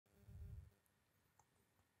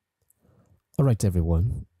All right,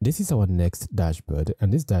 everyone, this is our next dashboard,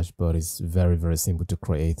 and this dashboard is very simple to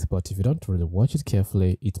create, but if you don't really watch it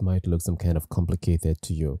carefully, it might look some kind of complicated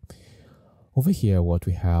to you. Over here, what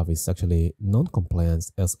we have is actually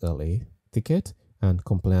non-compliance SLA ticket and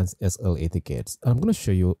compliance SLA tickets. I'm going to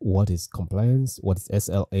show you what is compliance, what is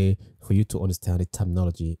SLA, for you to understand the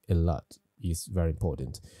terminology a lot. Is very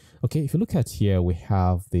important. Okay, if you look at here, we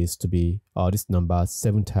have this to be this number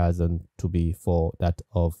 7,000 to be for that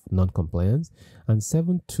of non-compliance, and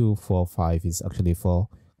 7,245 is actually for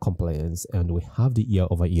compliance, and we have the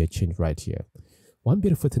year-over-year change right here. One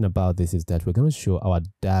beautiful thing about this is that we're going to show our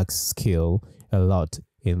DAX scale a lot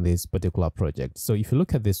in this particular project. So if you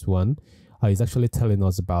look at this one, it's actually telling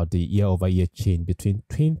us about the year-over-year change between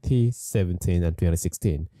 2017 and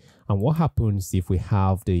 2016. And what happens if we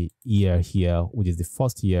have the year here, which is the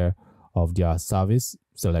first year of their service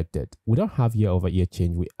selected? We don't have year-over-year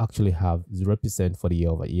change. We actually have 0% for the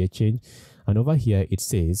year-over-year change. And over here, it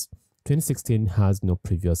says 2016 has no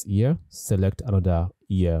previous year. Select another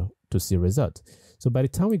year to see result. So by the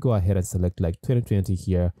time we go ahead and select like 2020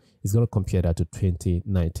 here, it's going to compare that to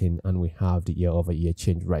 2019, and we have the year-over-year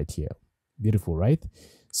change right here. Beautiful, right?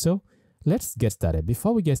 So let's get started.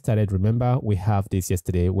 Before we get started, remember we have this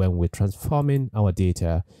yesterday when we're transforming our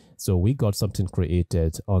data. So we got something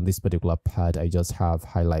created on this particular part I just have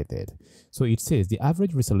highlighted. So it says the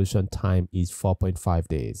average resolution time is 4.5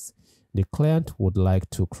 days. The client would like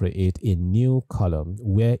to create a new column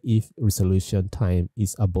where if resolution time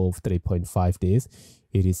is above 3.5 days,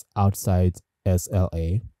 it is outside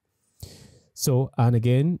SLA. So, and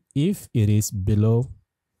again, if it is below,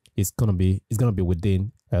 it's gonna be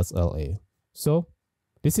within SLA. So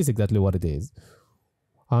this is exactly what it is.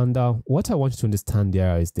 And what I want you to understand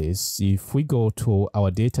there is this: if we go to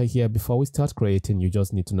our data here, before we start creating, you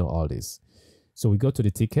just need to know all this. So we go to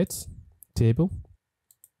the ticket table.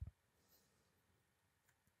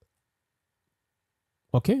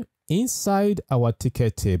 Okay, inside our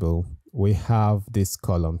ticket table, we have this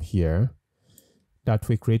column here that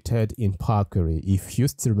we created in Power Query, if you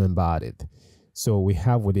still remember it. So we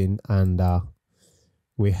have within and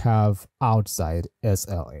we have outside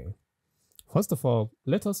SLA. First of all,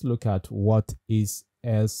 let us look at what is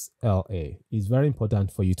SLA. It's very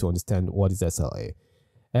important for you to understand what is SLA.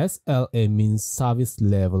 SLA means service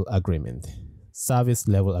level agreement. Service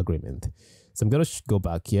level agreement. So I'm going to go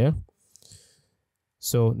back here.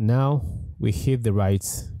 So now we hit the right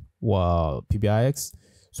PBIX.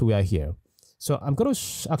 So we are here. So I'm going to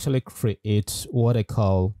actually create what I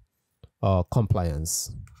call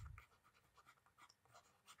compliance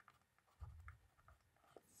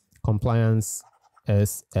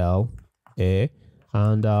SLA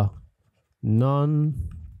and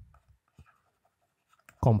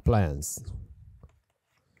non-compliance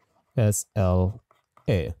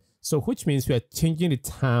SLA. So which means we are changing the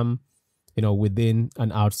term, within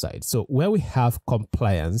and outside. So where we have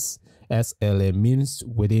compliance SLA means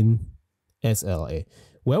within SLA.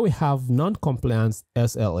 Where we have non-compliance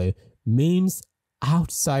SLA means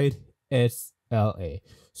outside SLA.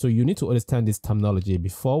 So you need to understand this terminology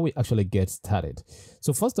before we actually get started.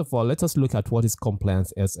 So first of all, let us look at what is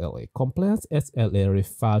compliance SLA. Compliance SLA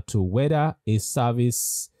refers to whether a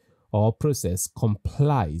service or process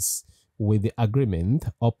complies with the agreement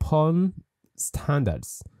upon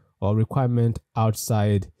standards or requirement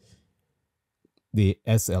outside the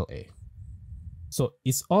SLA. So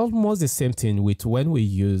it's almost the same thing with when we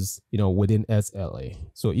use, within SLA.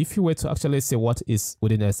 So if you were to actually say what is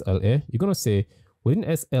within SLA, you're going to say within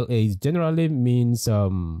SLA generally means,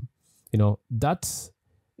 that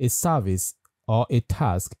a service or a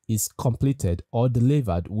task is completed or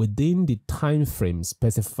delivered within the time frame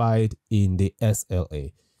specified in the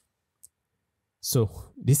SLA. So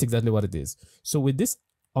this is exactly what it is. So with this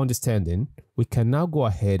understanding, we can now go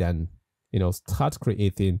ahead and, start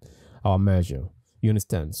creating our measure. You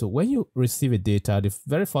understand? So when you receive a data, the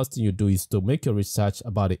very first thing you do is to make your research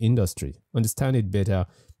about the industry, understand it better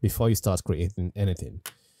before you start creating anything.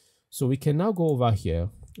 So we can now go over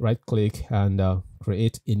here, right click and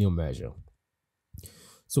create a new measure.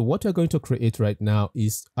 So what we're going to create right now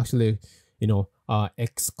is actually,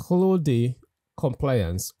 exclude the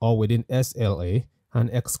compliance or within SLA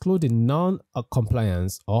and exclude the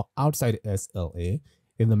non-compliance or outside SLA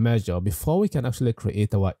in the measure before we can actually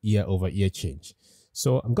create our year-over-year change.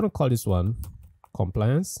 So I'm going to call this one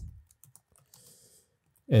compliance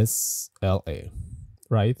SLA,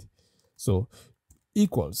 right? So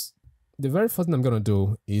equals. The very first thing I'm going to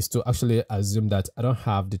do is to actually assume that I don't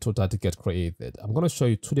have the total ticket created. I'm going to show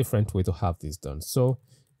you two different ways to have this done. So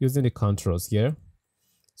using the controls here.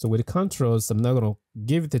 So with the controls, I'm not going to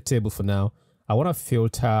give it a table for now. I want to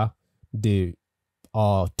filter the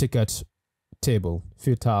ticket table,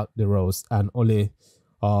 filter the rows, and only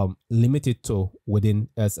limit it to within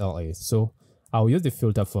SLA. So I'll use the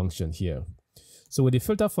filter function here. So with the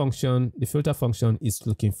filter function is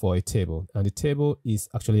looking for a table, and the table is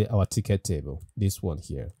actually our ticket table, this one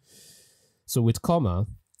here. So with comma,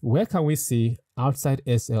 where can we see outside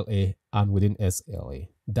SLA and within SLA?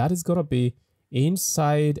 That is going to be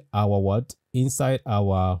inside our what? Inside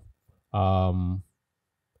our,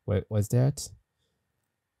 what's that?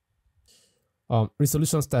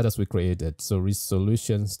 Resolution status we created. So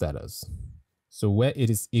resolution status. So where it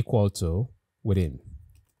is equal to within.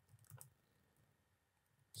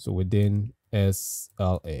 So within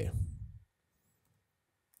SLA.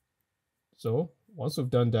 So once we've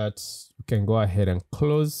done that, we can go ahead and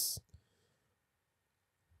close.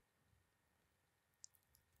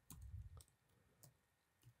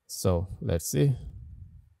 So let's see.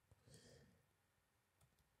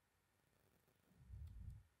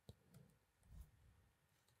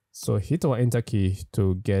 So hit our enter key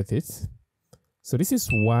to get it. So this is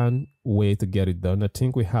one way to get it done. I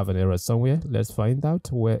think we have an error somewhere. Let's find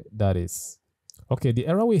out where that is. Okay, the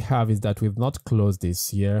error we have is that we've not closed this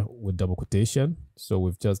here with double quotation. So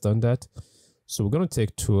we've just done that. So we're going to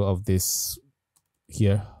take 2 of this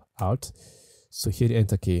here out. So hit the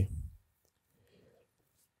enter key.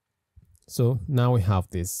 So now we have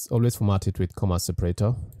this. Always format it with comma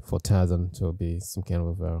separator for 1000 to be some kind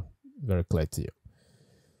of very clear to you.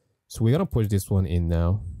 So we're going to push this one in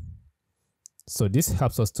now. So this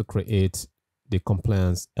helps us to create the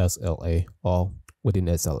compliance SLA or within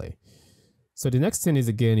SLA. So the next thing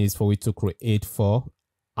is for we to create for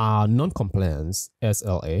our non-compliance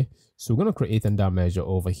SLA. So we're going to create another measure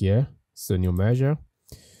over here. So new measure.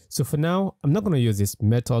 So for now, I'm not going to use this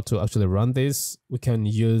method to actually run this. We can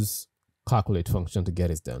use calculate function to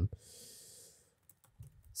get it done.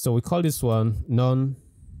 So we call this one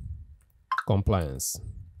non-compliance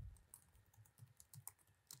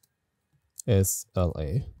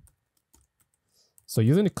SLA. So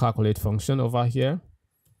using the calculate function over here.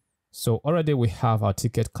 So already we have our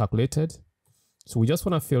ticket calculated. So we just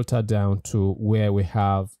want to filter down to where we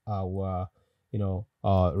have our,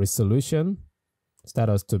 resolution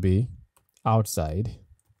status to be outside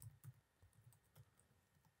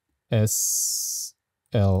SLA.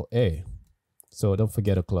 So don't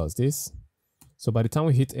forget to close this. So by the time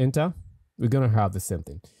we hit enter, we're going to have the same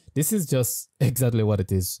thing. This is just exactly what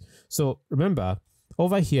it is. So remember,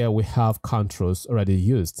 over here we have controls already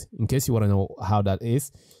used in case you want to know how that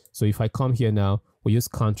is. So if I come here now, we use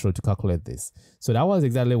control to calculate this. So that was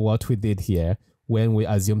exactly what we did here when we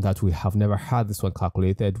assume that we have never had this one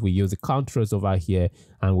calculated. We use the controls over here,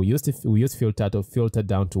 and we use filter to filter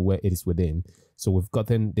down to where it is within. So we've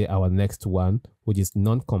gotten our next one, which is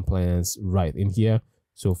non-compliance right in here.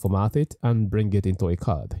 So format it and bring it into a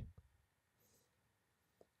card.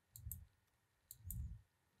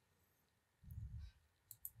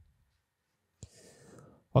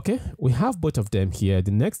 Okay, we have both of them here.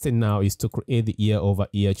 The next thing now is to create the year over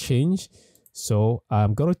year change. So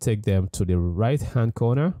I'm going to take them to the right hand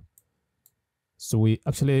corner. So we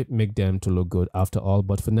actually make them to look good after all.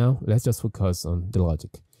 But for now, let's just focus on the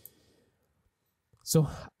logic. So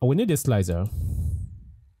we need a slicer.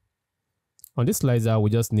 On this slicer,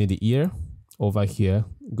 we just need the year over here.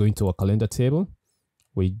 Going to our calendar table,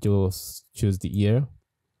 we just choose the year.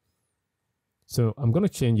 So I'm going to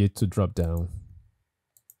change it to drop down.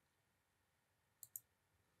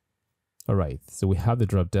 All right, so we have the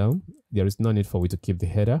drop down. There is no need for me to keep the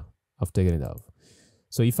header. I've taken it off.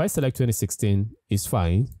 So if I select 2016, it's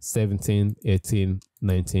fine. 17, 18,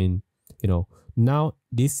 19, now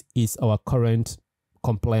this is our current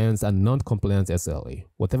compliance and non-compliance SLA,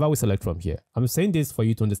 whatever we select from here. I'm saying this for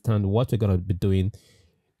you to understand what we're going to be doing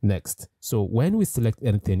next. So when we select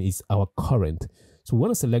anything, is our current. So we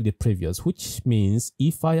want to select the previous, which means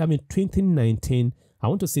if I am in 2019, I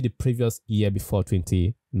want to see the previous year before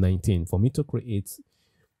 2019 for me to create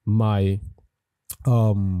my,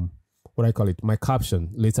 my caption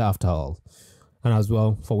later after all. And as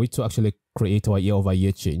well, for we to actually create our year over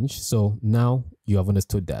year change. So now you have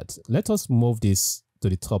understood that. Let us move this to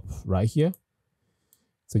the top right here.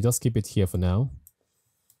 So just keep it here for now.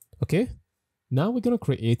 Okay. Now we're going to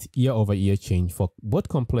create year over year change for both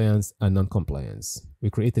compliance and non-compliance. We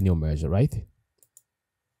create a new measure, right?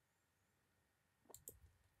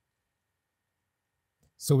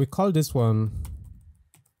 So we call this one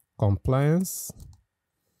compliance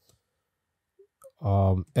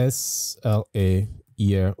SLA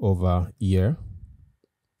year over year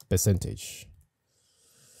percentage.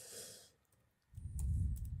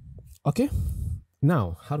 Okay,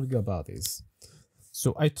 now how do we go about this?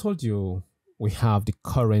 So I told you we have the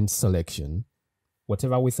current selection.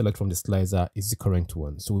 Whatever we select from the slicer is the current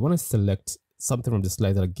one. So we want to select something from the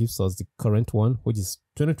slicer that gives us the current one, which is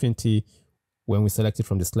 2020. When we select it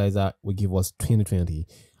from the slicer, we give us 2020.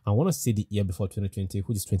 I want to see the year before 2020,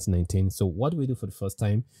 which is 2019. So what do we do for the first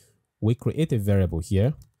time? We create a variable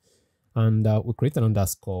here, and we create an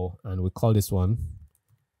underscore, and we call this one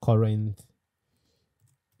current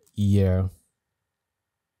year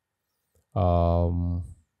within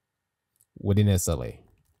SLA.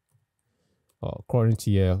 Current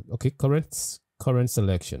year, okay, current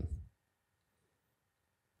selection.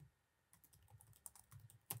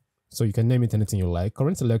 So you can name it anything you like.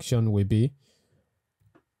 Current selection will be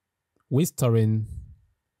we storing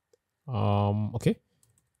okay,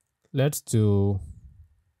 let's do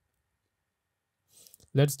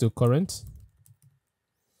current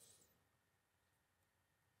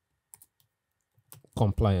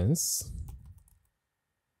compliance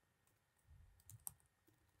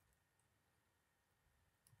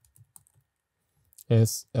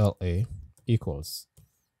SLA equals.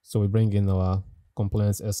 So we bring in our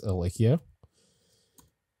compliance SLA here.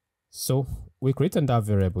 So we created that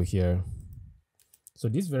variable here. So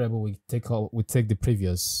this variable we take the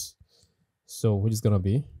previous. So which is gonna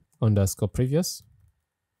be underscore previous.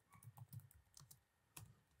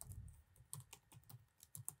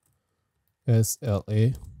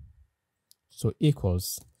 SLA. So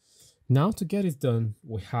equals. Now to get it done,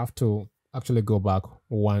 we have to actually go back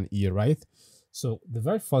 1 year, right? So the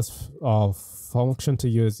very first function to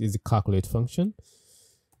use is the calculate function.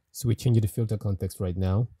 So we change the filter context right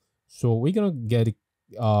now. So we're gonna get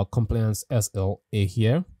compliance SLA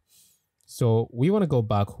here. So we want to go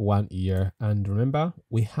back 1 year, and remember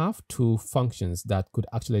we have two functions that could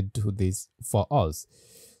actually do this for us.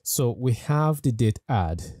 So we have the date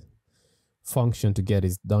add function to get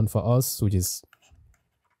it done for us, which is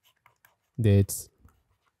date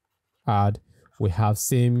add. We have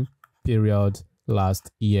same period last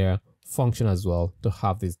year function as well to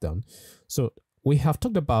have this done. So we have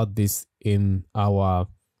talked about this in our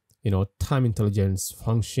time intelligence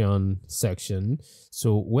function section.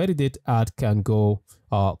 So where the date add can go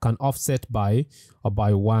can offset by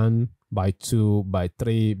 1, by 2, by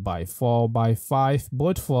 3, by 4, by 5,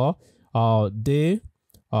 both for day,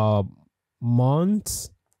 month,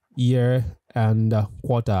 year, and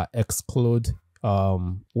quarter, exclude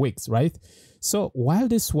weeks, right? So while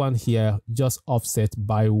this one here just offset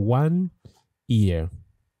by 1 year.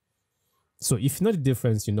 So if you know the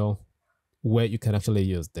difference, you know where you can actually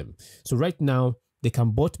use them. So right now they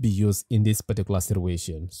can both be used in this particular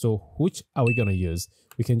situation. So which are we going to use?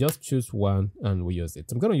 We can just choose one and we use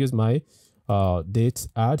it. I'm going to use my date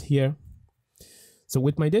add here. So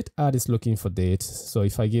with my date add is looking for date. So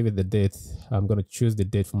if I give it the date, I'm going to choose the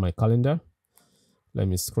date from my calendar. Let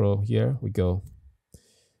me scroll here. We go.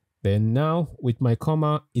 Then now with my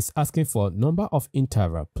comma, it's asking for number of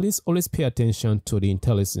interval. Please always pay attention to the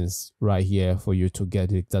intelligence right here for you to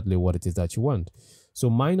get exactly what it is that you want. So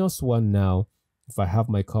 -1 now, if I have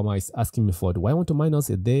my comma, it's asking me for, do I want to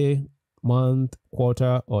minus a day, month,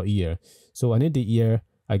 quarter, or year? So I need the year,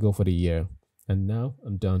 I go for the year. And now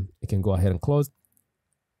I'm done. I can go ahead and close.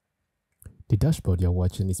 The dashboard you're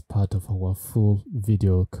watching is part of our full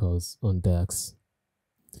video course on DAX.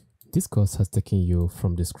 This course has taken you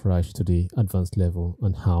from the scratch to the advanced level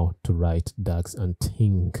on how to write DAX and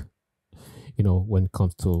think, when it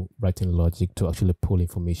comes to writing logic to actually pull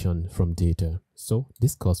information from data. So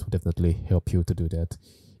this course will definitely help you to do that.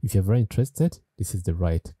 If you're very interested, this is the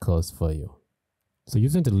right course for you. So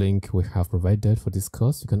using the link we have provided for this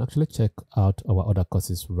course, you can actually check out our other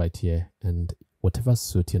courses right here, and whatever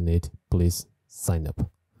suit you need, please sign up.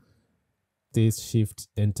 This shift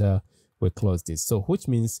enter, we close this. So which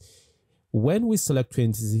means when we select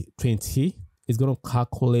 2020, it's going to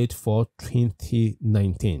calculate for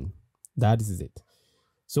 2019. That is it.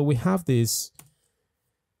 So we have this.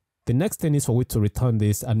 The next thing is for we to return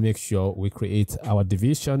this and make sure we create our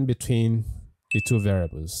division between the two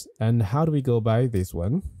variables. And how do we go by this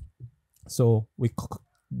one? So we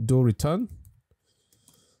do return.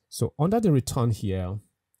 So under the return here,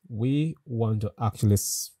 we want to actually,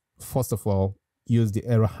 first of all, use the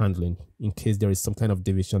error handling in case there is some kind of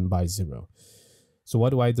division by 0. So what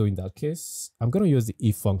do I do in that case? I'm going to use the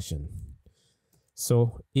if function.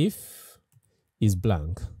 So if is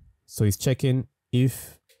blank. So it's checking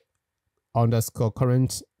if underscore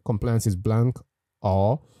current compliance is blank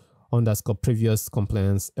or underscore previous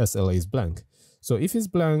compliance SLA is blank. So if it's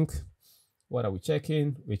blank, what are we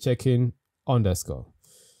checking? We're checking underscore.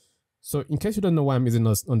 So in case you don't know why I'm using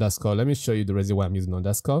underscore, let me show you the reason why I'm using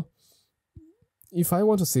underscore. If I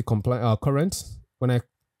want to see current, when I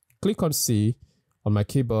click on C on my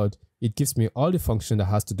keyboard, it gives me all the function that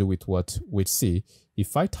has to do with what? With C.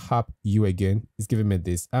 If I tap U again, it's giving me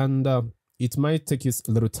this. And it might take you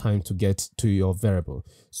a little time to get to your variable.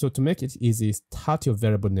 So to make it easy, start your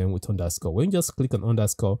variable name with underscore. When you just click on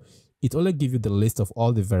underscore, it only gives you the list of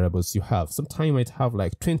all the variables you have. Sometimes you might have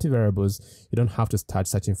like 20 variables. You don't have to start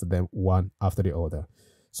searching for them one after the other.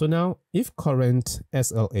 So now if current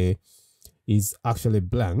SLA is actually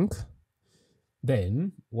blank,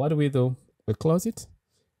 then what do? We close it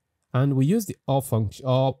and we use the or function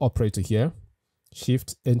or operator here,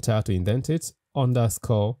 shift enter to indent it,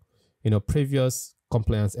 underscore, previous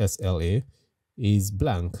compliance SLA is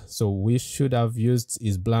blank. So we should have used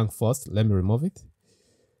is blank first. Let me remove it.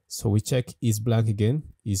 So we check is blank again,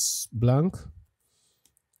 is blank,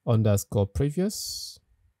 underscore previous.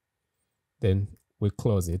 Then we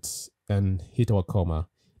close it and hit our comma.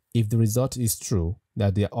 If the result is true,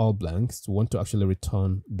 that they're all blanks, we want to actually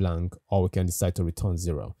return blank, or we can decide to return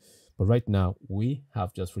 0. But right now we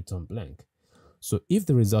have just returned blank. So if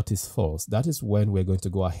the result is false, that is when we're going to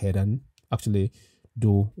go ahead and actually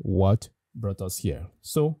do what brought us here.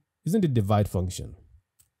 So using the divide function.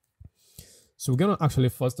 So we're going to actually,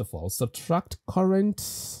 first of all, subtract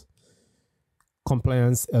current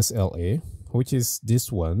compliance SLA, which is this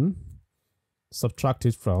one, subtract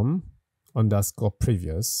it from underscore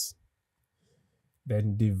previous,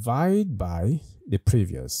 then divide by the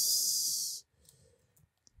previous.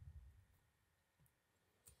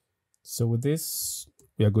 So with this,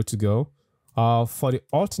 we are good to go. For the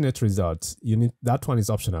alternate result, that one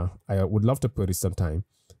is optional. I would love to put it sometime.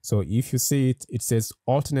 So if you see it, it says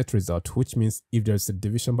alternate result, which means if there's a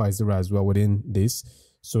division by 0 as well within this.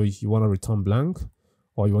 So if you want to return blank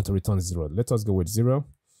or you want to return 0, let us go with 0.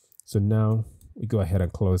 So now we go ahead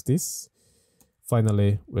and close this.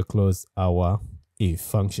 Finally, we close our if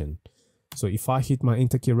function. So if I hit my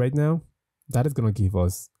enter key right now, that is going to give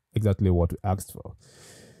us exactly what we asked for.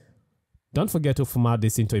 Don't forget to format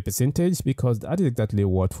this into a percentage because that is exactly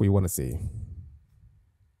what we want to see.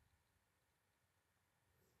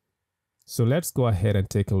 So let's go ahead and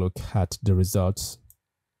take a look at the results.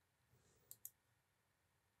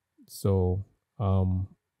 So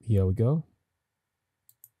here we go.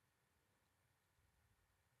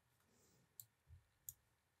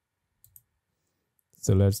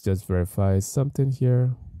 So let's just verify something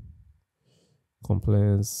here.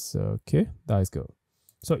 Compliance, okay, that is good.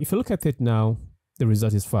 So if you look at it now, the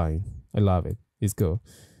result is fine. I love it, it's good.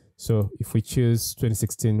 So if we choose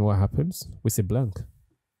 2016, what happens? We see blank.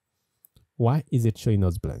 Why is it showing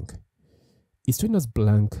us blank? It's showing us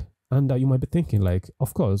blank, and you might be thinking like,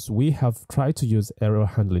 of course, we have tried to use error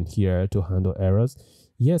handling here to handle errors.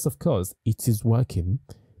 Yes, of course, it is working.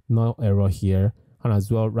 No error here. And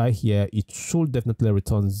as well, right here, it should definitely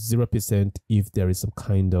return 0% if there is some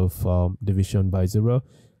kind of division by 0.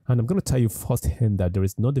 And I'm going to tell you firsthand that there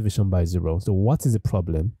is no division by 0. So what is the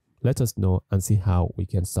problem? Let us know and see how we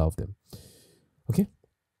can solve them. Okay.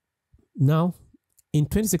 Now, in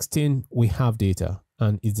 2016, we have data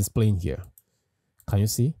and it's displaying here. Can you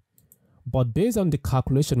see? But based on the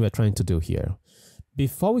calculation we're trying to do here,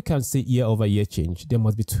 before we can see year-over-year change, there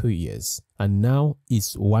must be 2 years. And now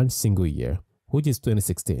it's one single year, which is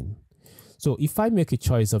 2016. So if I make a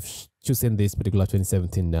choice of choosing this particular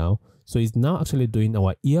 2017 now, so it's now actually doing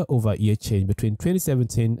our year-over-year change between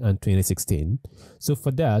 2017 and 2016. So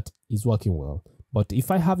for that, it's working well. But if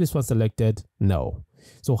I have this one selected, no.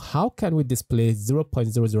 So how can we display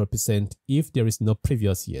 0.00% if there is no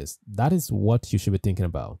previous years? That is what you should be thinking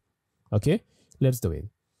about. Okay, let's do it.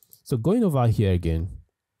 So going over here again,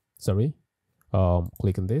 sorry,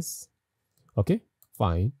 click on this. Okay,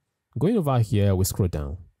 fine. Going over here, we scroll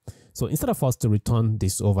down. So instead of us to return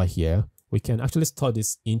this over here, we can actually store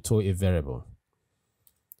this into a variable.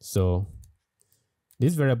 So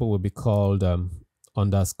this variable will be called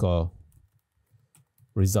underscore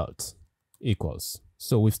result equals.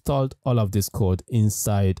 So we've stored all of this code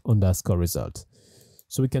inside underscore result.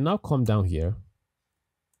 So we can now come down here.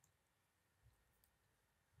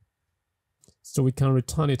 So we can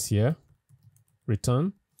return it here.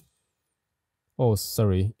 Return. Oh,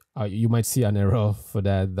 sorry. You might see an error for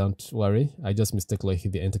that. Don't worry. I just mistakenly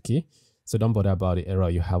hit the enter key. So don't bother about the error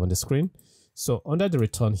you have on the screen. So under the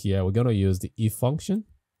return here, we're going to use the if function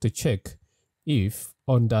to check if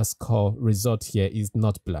underscore result here is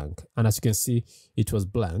not blank. And as you can see, it was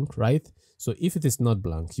blank, right? So if it is not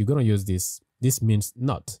blank, you're going to use this. This means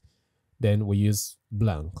not. Then we use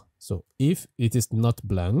blank. So if it is not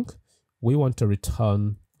blank, we want to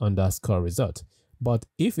return underscore result. But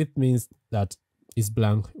if it means that it's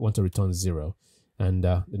blank, we want to return 0. And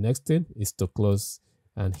the next thing is to close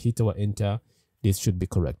and hit our enter. this should be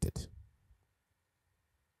corrected.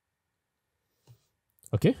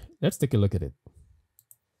 Okay, let's take a look at it.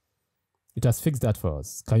 It has fixed that for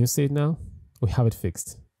us. Can you see it now? We have it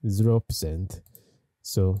fixed, 0%.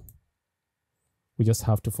 So we just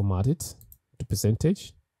have to format it to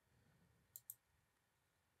percentage.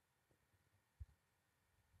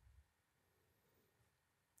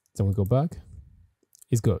 Then we go back.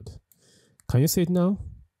 It's good. Can you see it now?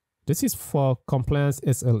 This is for compliance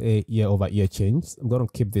SLA year-over-year change. I'm going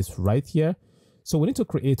to keep this right here. So we need to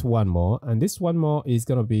create one more, and this one more is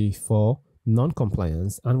going to be for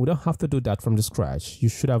non-compliance, and we don't have to do that from the scratch. You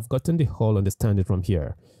should have gotten the whole understanding from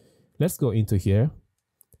here. Let's go into here,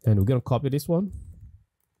 and we're going to copy this one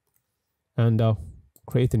and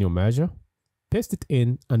create a new measure, paste it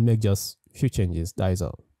in, and make just a few changes. That is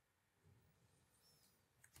all.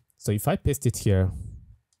 So if I paste it here,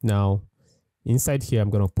 now inside here, I'm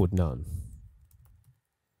going to put none.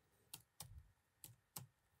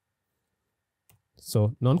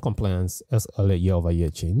 So non-compliance SLA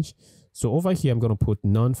year-over-year change. So over here, I'm going to put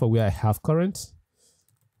none for where I have current.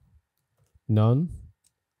 None.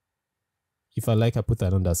 If I like, I put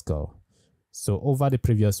an underscore. So over the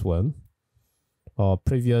previous one, or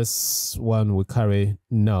previous one, we carry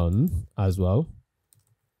none as well.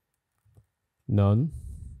 None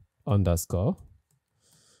underscore.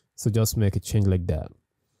 So just make a change like that.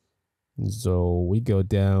 So we go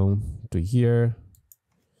down to here.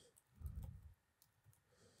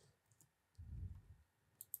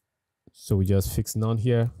 So we just fix none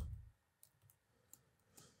here.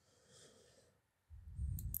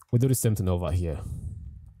 We do the same thing over here.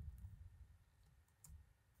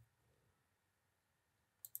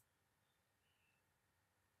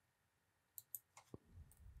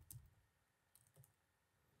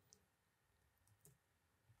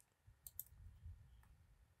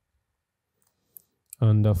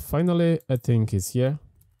 And finally, I think is here.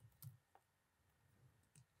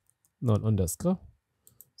 None underscore.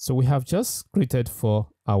 So we have just created for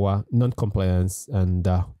our non-compliance, and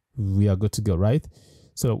we are good to go, right?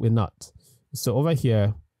 So we're not. So over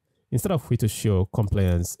here, instead of we to show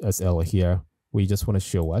compliance SL here, we just want to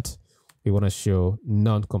show what? We want to show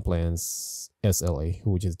non-compliance SLA,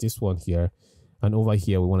 which is this one here. And over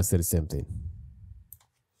here, we want to say the same thing.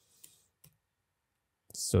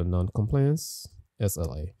 So non-compliance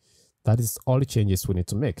SLA. That is all the changes we need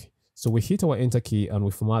to make. So we hit our enter key and we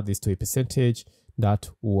format this to a percentage. That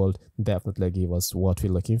will definitely give us what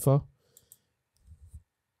we're looking for.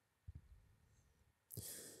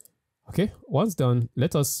 Okay, once done,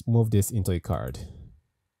 let us move this into a card.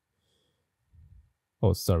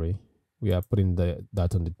 Oh, sorry. We are putting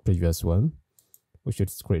that on the previous one. We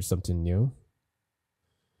should create something new.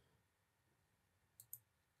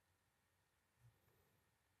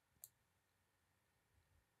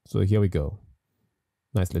 So here we go.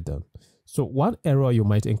 Nicely done. So one error you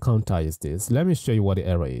might encounter is this. Let me show you what the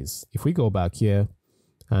error is. If we go back here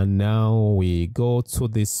and now we go to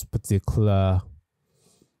this particular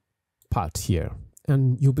part here,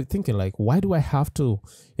 and you'll be thinking like, why do I have to,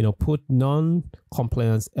 put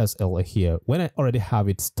non-compliance SLA here when I already have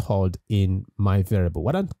it stored in my variable?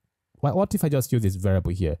 What if I just use this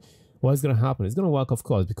variable here? What is going to happen? It's going to work, of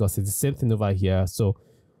course, because it's the same thing over here. So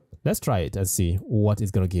let's try it and see what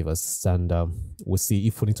it's going to give us, and we'll see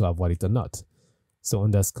if we need to avoid it or not. So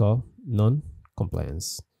underscore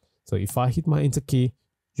non-compliance. So if I hit my enter key,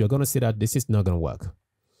 you're going to see that this is not going to work.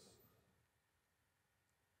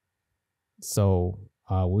 So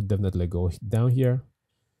I would definitely go down here.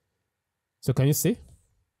 So can you see?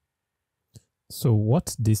 So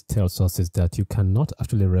what this tells us is that you cannot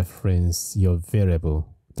actually reference your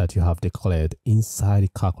variable that you have declared inside the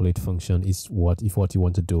calculate function if what you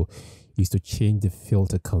want to do is to change the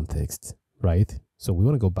filter context, right? So we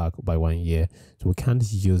want to go back by 1 year. So we can't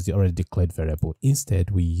use the already declared variable. Instead,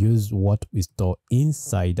 we use what we store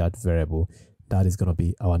inside that variable. That is going to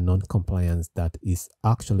be our non-compliance. That is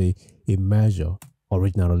actually a measure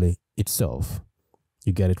originally itself.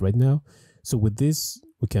 You get it right now? So with this,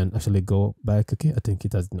 we can actually go back. Okay, I think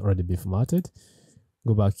it has already been formatted.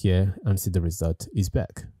 Go back here and see the result is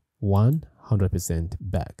back. 100%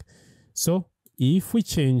 back. So if we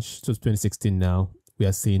change to 2016 now, we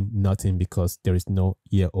are seeing nothing because there is no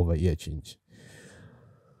year-over-year change.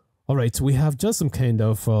 All right, we have just some kind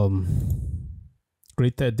of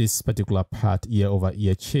created this particular part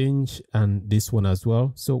year-over-year change and this one as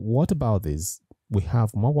well. So what about this? We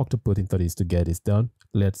have more work to put into this to get this done.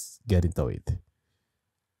 Let's get into it.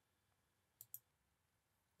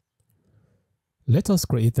 Let us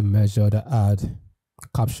create a measure that add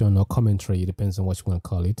caption or commentary, it depends on what you want to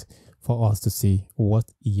call it, for us to see what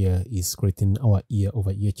year is creating our year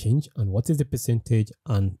over year change and what is the percentage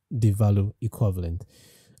and the value equivalent.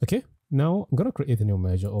 Okay, now I'm going to create a new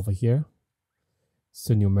measure over here.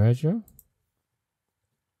 So new measure.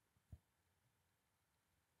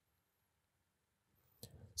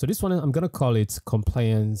 So this one, I'm going to call it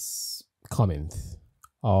compliance comment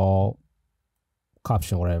or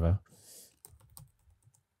caption, whatever.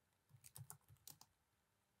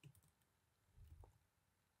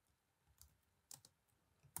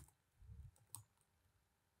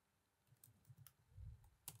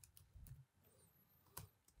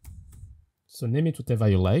 So name it whatever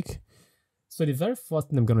you like. So the very first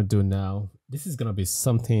thing I'm going to do now, this is going to be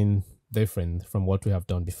something different from what we have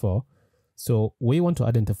done before. So we want to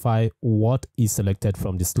identify what is selected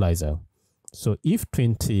from the slicer. So if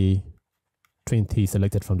 20 is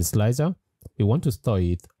selected from the slicer, we want to store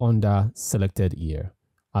it under selected year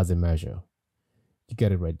as a measure. You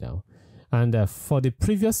get it right now. And for the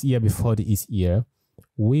previous year before this year,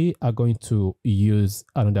 we are going to use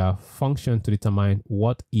another function to determine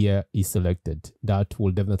what year is selected. That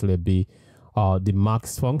will definitely be the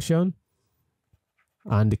max function,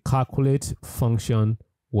 and the calculate function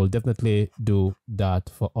will definitely do that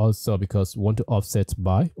for also, because we want to offset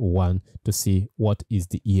by 1 to see what is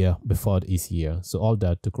the year before this year. So all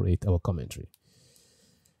that to create our commentary.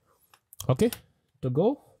 Okay, to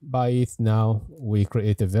go by it now, we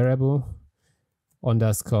create a variable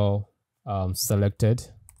underscore selected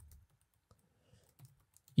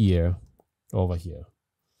year over here.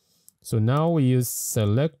 So now we use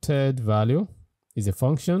selected value is a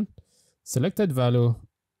function. Selected value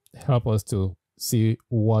help us to see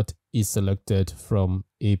what is selected from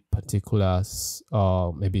a particular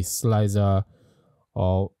maybe slicer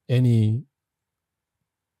or any,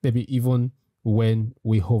 maybe even when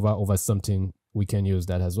we hover over something, we can use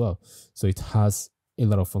that as well. So it has a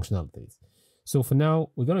lot of functionalities. So for now,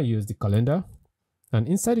 we're going to use the calendar, and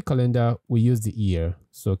inside the calendar, we use the year.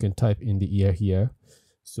 So we can type in the year here.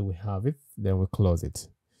 So we have it, then we close it.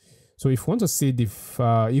 So if we want to see the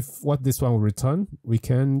if what this one will return, we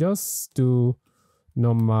can just do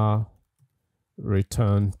normal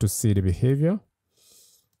return to see the behavior.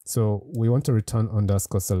 So we want to return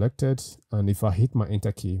underscore selected, and if I hit my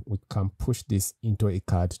enter key, we can push this into a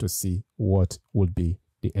card to see what would be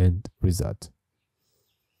the end result.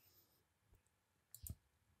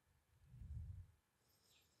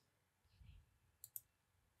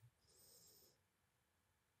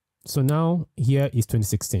 So now here is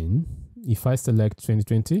 2016. If I select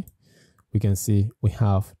 2020, we can see we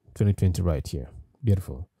have 2020 right here.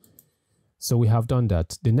 Beautiful. So we have done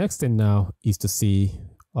that. The next thing now is to see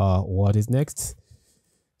what is next.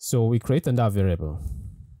 So we create another variable.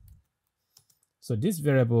 So this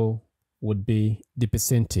variable would be the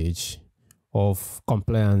percentage of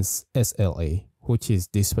compliance SLA, which is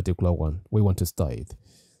this particular one. We want to store it.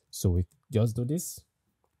 So we just do this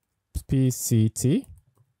PCT.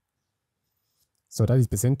 So that is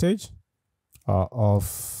percentage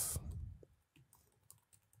of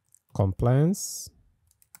compliance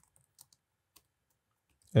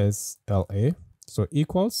SLA. So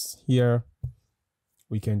equals, here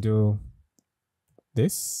we can do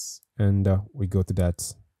this, and we go to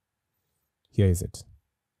that. Here is it.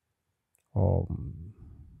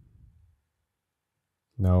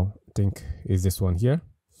 Now I think is this one here.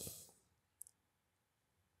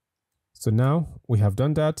 So now we have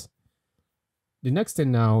done that. The next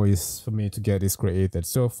thing now is for me to get this created.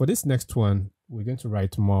 So for this next one, we're going to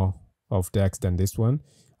write more of DAX than this one.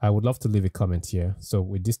 I would love to leave a comment here. So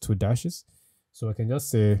with these 2 dashes, so I can just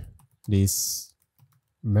say this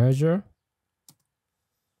measure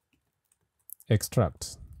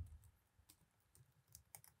extract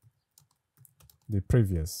the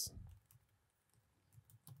previous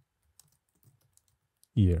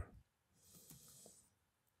year.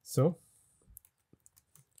 So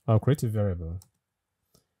I'll create a variable.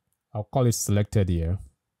 I'll call it selected year.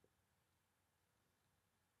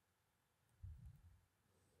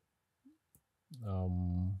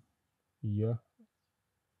 Year.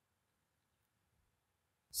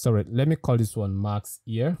 Sorry, let me call this one max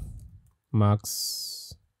year.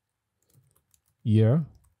 Max year.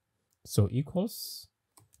 So equals,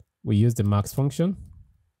 we use the max function.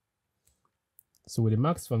 So with the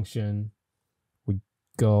max function, we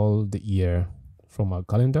call the year from our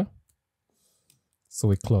calendar. So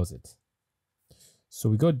we close it. So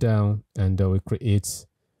we go down and we create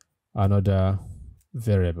another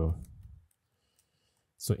variable.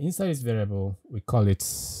 So inside this variable, we call it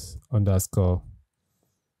underscore.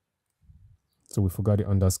 So we forgot the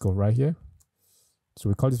underscore right here. So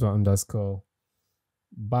we call this one underscore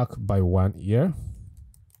back by 1 year.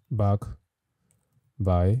 back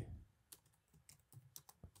by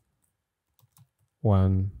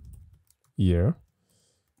 1 year.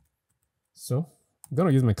 So I'm going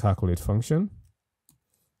to use my calculate function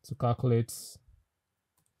to calculate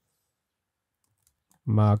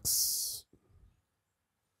max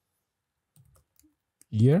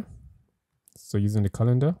year. So using the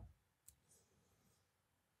calendar.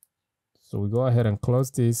 So we go ahead and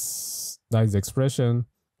close this. That is the expression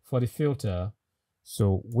for the filter.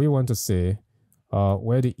 So we want to say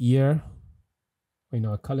where the year in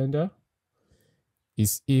our calendar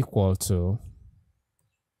is equal to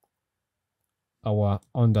our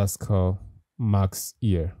underscore max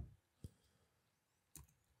year.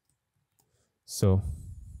 So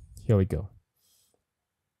here we go.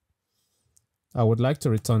 I would like to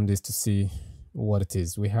return this to see what it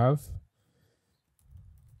is. We have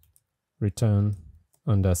return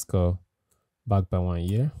underscore back by 1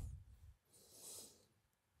 year.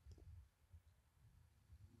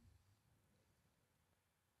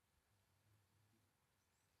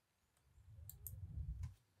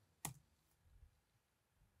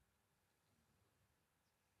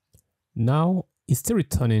 Now it's still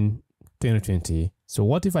returning 2020. So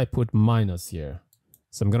what if I put minus here?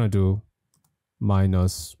 So I'm going to do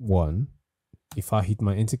 -1. If I hit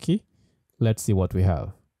my enter key, let's see what we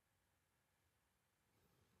have.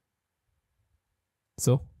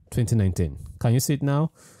 So 2019. Can you see it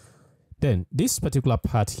now? Then this particular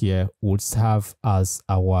part here would serve as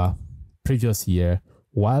our previous year,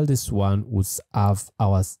 while this one would have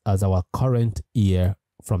as our current year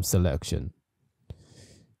from selection.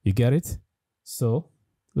 You get it? So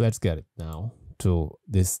let's get it now to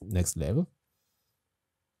this next level.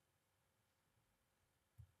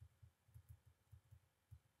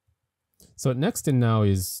 So next thing now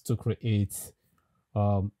is to create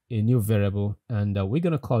a new variable, and we're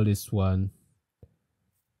going to call this one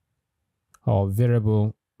our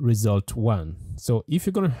variable result1. So if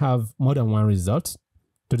you're going to have more than one result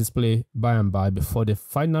to display by and by before the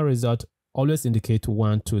final result, always indicate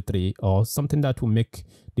 1, 2, 3, or something that will make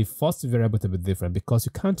the first variable to be different, because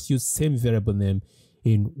you can't use same variable name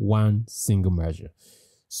in one single measure.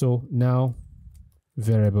 So now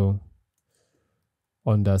variable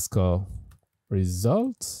underscore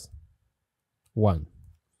result 1.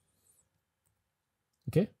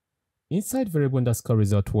 Okay. Inside variable underscore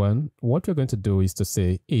result 1, what we're going to do is to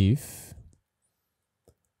say if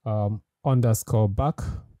underscore back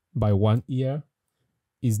by 1 year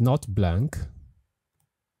is not blank,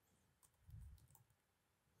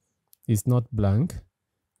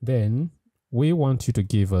 then we want you to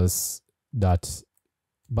give us that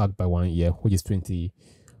back by 1 year, which is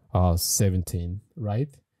 2017,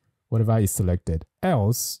 right? Whatever is selected.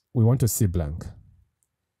 Else, we want to see blank.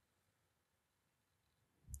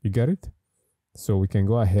 You get it? So we can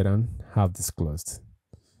go ahead and have this closed.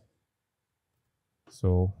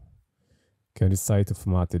 So you can decide to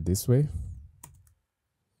format it this way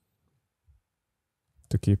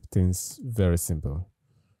to keep things very simple.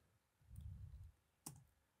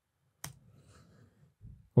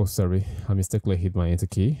 Oh, sorry, I mistakenly hit my enter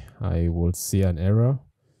key. I will see an error.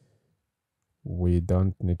 We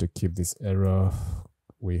don't need to keep this error.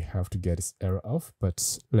 We have to get this error off,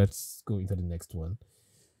 but let's go into the next one.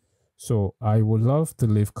 So I would love to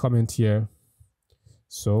leave comment here.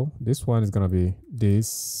 So this one is going to be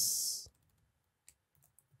this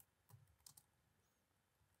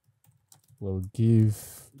will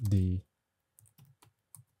give the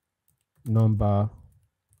number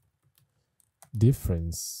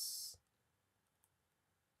difference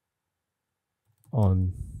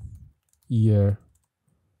on year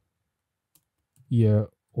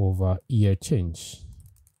over year change.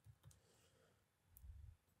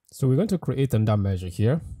 So we're going to create another measure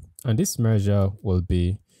here, and this measure will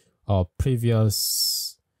be our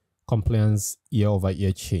previous compliance year over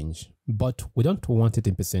year change, but we don't want it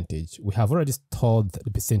in percentage. We have already stored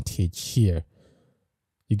the percentage here.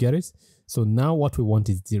 You get it? So now what we want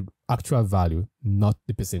is the actual value, not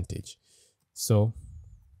the percentage. So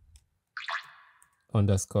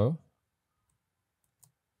underscore.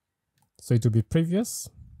 So it will be previous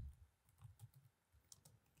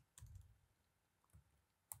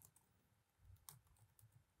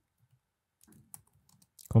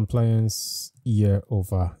compliance year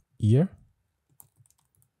over year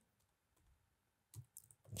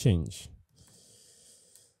change.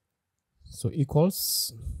 So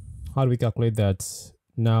equals, how do we calculate that?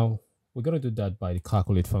 Now we're going to do that by the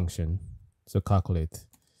calculate function. So calculate.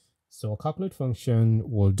 So a calculate function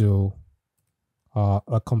will do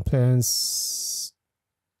a compliance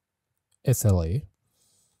SLA.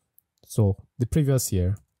 So the previous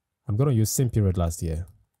year, I'm going to use same period last year.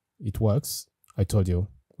 it works. I told you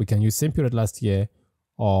we can use same period last year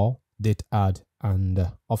or date add and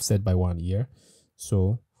offset by 1 year.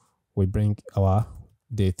 So we bring our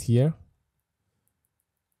date here.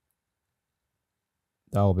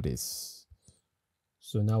 That will be this.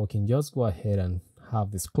 So now we can just go ahead and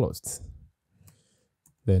have this closed.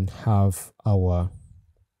 Then have our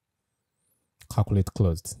calculate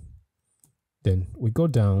closed. Then we go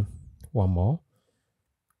down one more.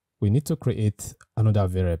 We need to create another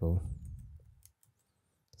variable.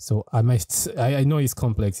 So I know it's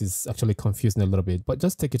complex, it's actually confusing a little bit, but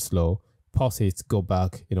just take it slow, pause it, go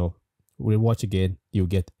back, we'll watch again, you'll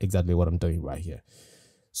get exactly what I'm doing right here.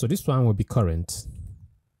 So this one will be current.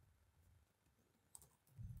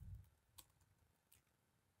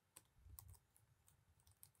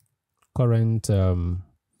 Current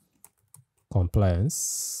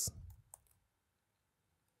compliance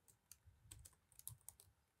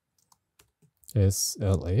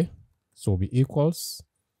SLA. So will be equals,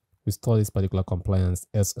 we store this particular compliance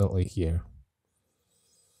SLA here.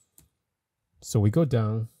 So we go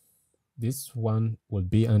down, this one will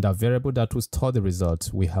be another variable that will store the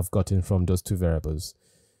result we have gotten from those two variables.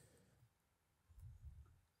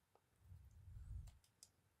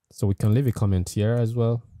 So we can leave a comment here as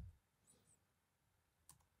well.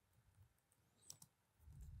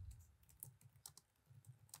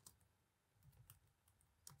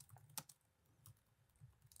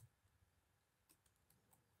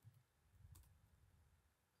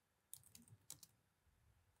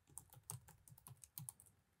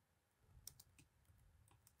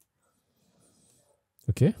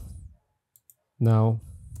 Okay, now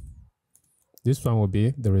this one will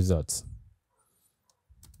be the result.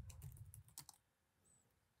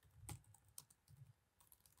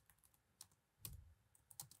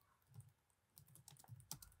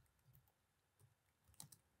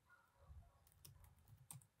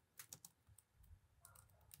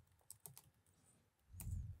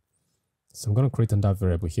 So I'm going to create another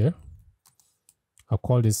variable here. I'll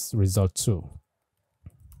call this result2.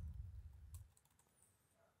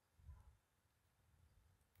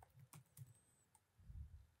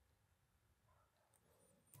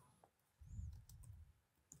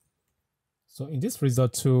 So in this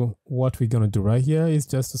result2, what we're going to do right here is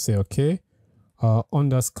just to say, okay,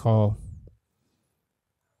 underscore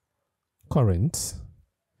current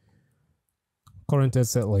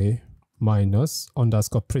SLA minus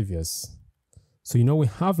underscore previous. So we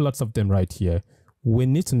have lots of them right here. We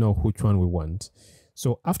need to know which one we want.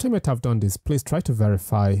 So after you might have done this, please try to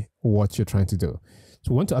verify what you're trying to do.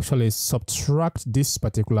 So we want to actually subtract this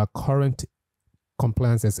particular current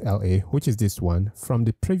compliance SLA, which is this one, from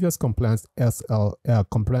the previous compliance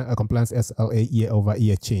compliance SLA year over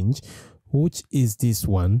year change, which is this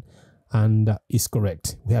one, and is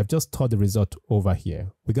correct. We have just stored the result over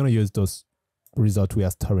here. We're going to use those results we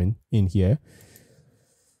are storing in here.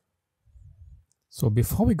 So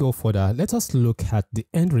before we go further, let us look at the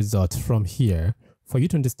end result from here for you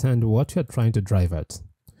to understand what you're trying to drive at.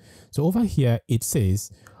 So over here, it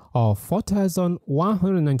says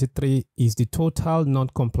 4,193 is the total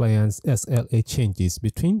non-compliance SLA changes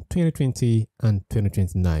between 2020 and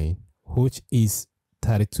 2029, which is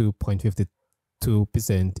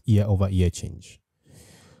 32.52% year over year change.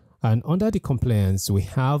 And under the compliance, we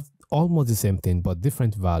have almost the same thing, but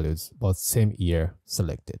different values, but same year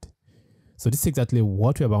selected. So this is exactly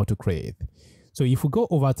what we're about to create. So if we go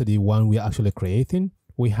over to the one we're actually creating,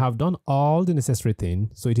 we have done all the necessary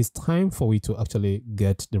things. So it is time for we to actually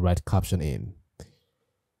get the right caption in.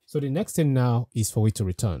 So the next thing now is for we to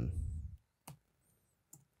return.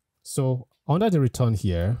 So under the return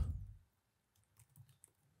here,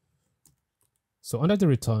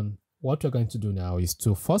 what we're going to do now is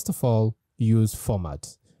to first of all use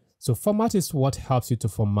format. So format is what helps you to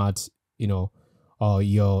format, your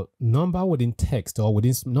number within text or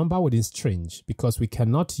number within string, because we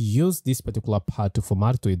cannot use this particular part to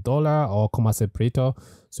format to a dollar or comma separator.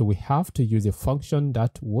 So we have to use a function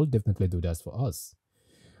that will definitely do that for us.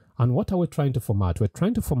 And what are we trying to format? We're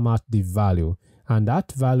trying to format the value, and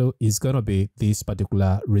that value is going to be this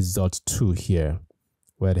particular result2 here.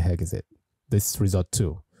 Where the heck is it? This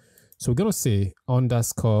result2. So we're going to say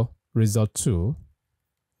underscore result2.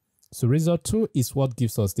 So result2 is what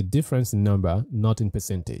gives us the difference in number, not in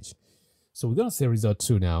percentage. So we're going to say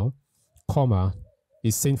result2 now, comma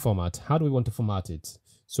is same format. How do we want to format it?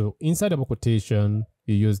 So inside double quotation,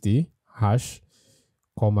 you use the hash,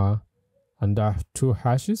 comma, and there are 2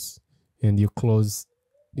 hashes, and you close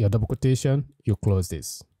your double quotation, you close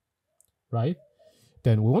this, right?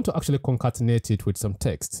 Then we want to actually concatenate it with some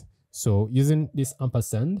text. So using this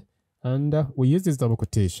ampersand, and we use this double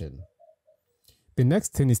quotation. the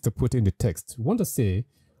next thing is to put in the text. We want to say,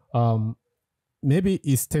 maybe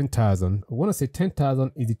it's 10,000. I want to say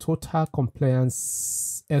 10,000 is the total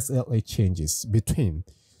compliance SLA changes between.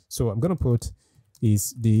 So I'm going to put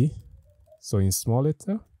is the, so in small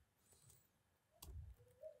letter,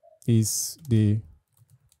 is the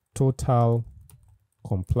total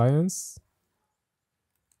compliance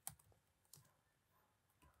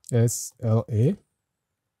SLA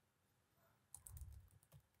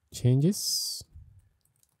changes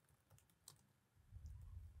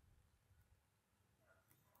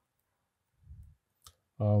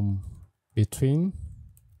between.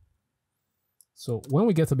 So when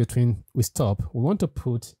we get to between, we stop. We want to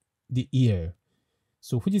put the year.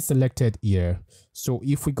 So which is selected here. So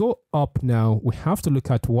if we go up now, we have to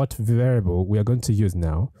look at what variable we are going to use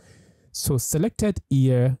now. So selected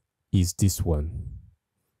year is this one.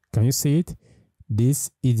 Can you see it?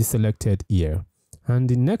 This is the selected year. And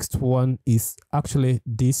the next one is actually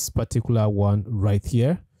this particular one right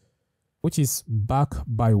here, which is back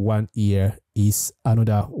by 1 year, is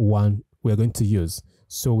another one we're going to use.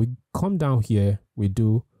 So we come down here, we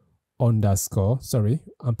do underscore, sorry,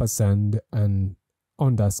 ampersand and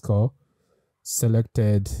underscore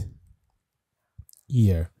selected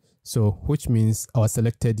year. So which means our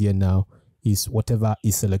selected year now is whatever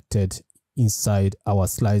is selected inside our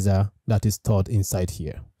slicer that is stored inside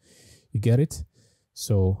here. You get it?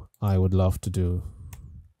 So I would love to do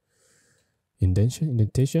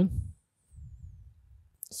indentation.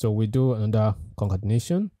 So we do another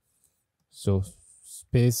concatenation. So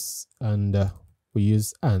space and we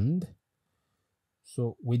use and.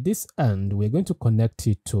 So with this and, we're going to connect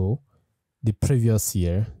it to the previous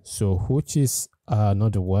year. So which is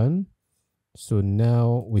another one. So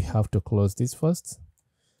now we have to close this first.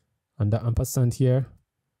 And the ampersand here.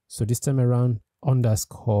 So this time around,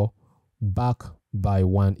 underscore back by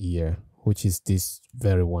 1 year, which is this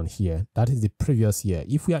very one here. That is the previous year.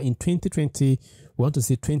 If we are in 2020, we want to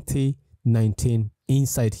see 2019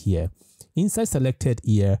 inside here. Inside selected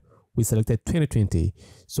year, we selected 2020.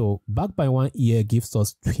 So back by 1 year gives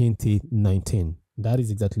us 2019. That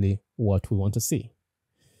is exactly what we want to see.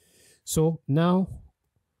 So now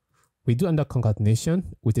we do under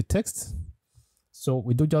concatenation with the text. So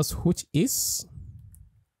we do just which is.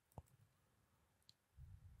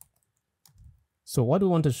 So what we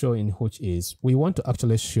want to show in which is, we want to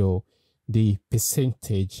actually show the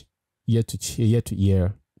percentage year to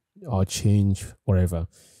year or change whatever.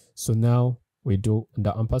 So now we do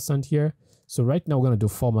the ampersand here. So right now we're going to do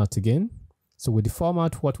format again. So with the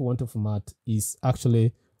format, what we want to format is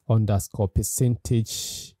actually underscore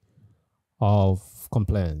percentage of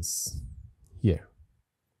compliance here.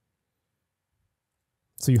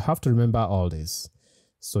 So you have to remember all this.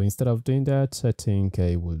 So instead of doing that, I think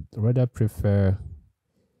I would rather prefer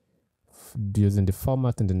using the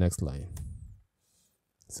format in the next line.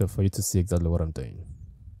 So for you to see exactly what I'm doing.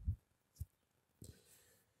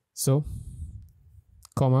 So,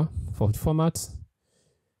 comma, for the format,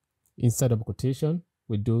 inside of quotation,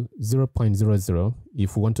 we do 0.00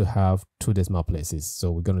 if we want to have 2 decimal places.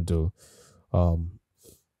 So we're going to do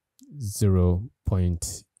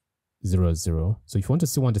 0.00. So if you want to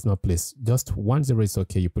see 1 decimal place, just 10 is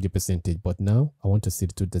okay, you put your percentage, but now I want to see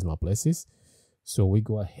the 2 decimal places. So we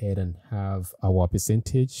go ahead and have our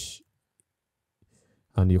percentage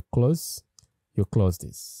and you close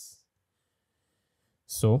this.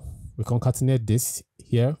 So we concatenate this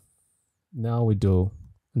here. Now we do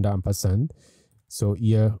the ampersand. So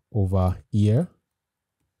year over year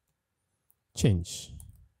change.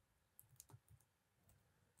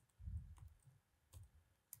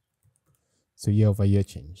 So year over year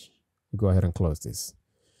change. We go ahead and close this.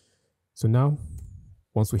 So now,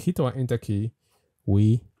 once we hit our enter key,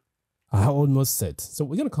 we are almost set. So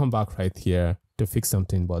we're going to come back right here to fix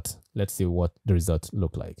something, but let's see what the result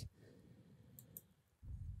look like.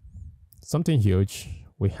 Something huge,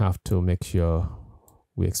 we have to make sure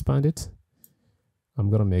we expand it.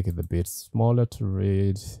 I'm going to make it a bit smaller to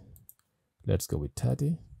read. Let's go with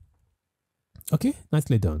 30. Okay,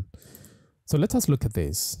 nicely done. So let us look at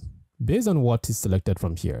this. Based on what is selected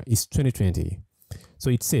from here, it's 2020. So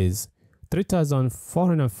it says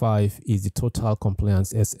 3,405 is the total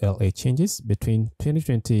compliance SLA changes between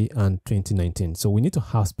 2020 and 2019. So we need to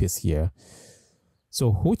have space here.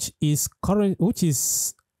 So which is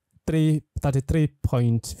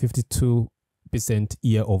 33.52%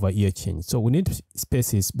 year over year change. So we need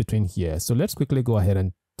spaces between here. So let's quickly go ahead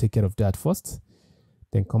and take care of that first,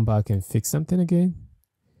 then come back and fix something again.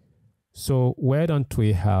 So where don't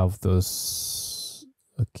we have those?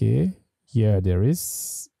 Okay, here there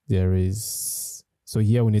is. So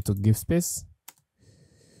here we need to give space.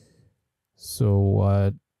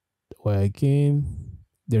 So again,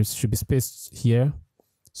 there should be space here.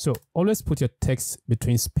 So always put your text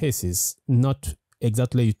between spaces, not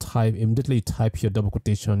exactly you type, immediately you type your double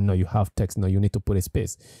quotation, no, you have text, no, you need to put a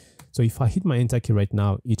space. So if I hit my enter key right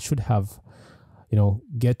now, it should have,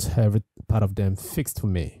 get every part of them fixed for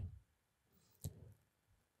me.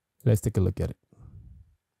 Let's take a look at it.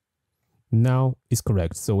 Now it's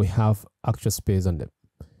correct. So we have actual space on them.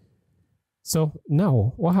 So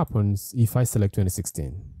now what happens if I select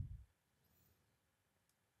 2016?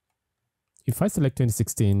 If I select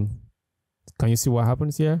 2016, can you see what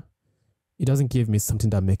happens here? It doesn't give me something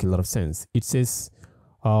that makes a lot of sense. It says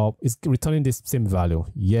it's returning this same value.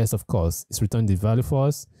 Yes, of course, it's returning the value for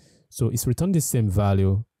us. So it's returning the same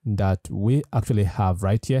value that we actually have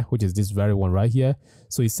right here, which is this very one right here.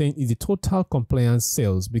 So it's saying is the total compliance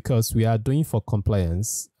sales, because we are doing for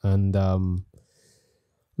compliance. And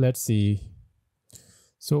let's see.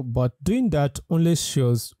 So, but doing that only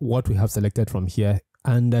shows what we have selected from here,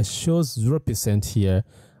 and that shows 0% here,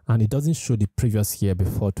 and it doesn't show the previous year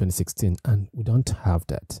before 2016, and we don't have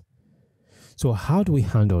that. So how do we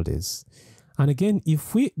handle this? And again,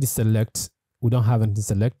 if we deselect, we don't have anything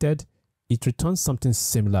selected, it returns something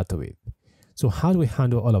similar to it. So how do we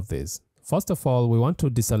handle all of this? First of all, we want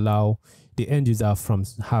to disallow the end user from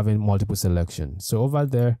having multiple selections. So over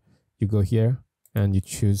there, you go here and you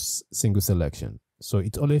choose single selection. So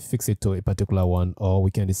it only fixes it to a particular one, or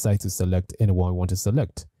we can decide to select anyone we want to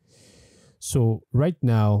select. So right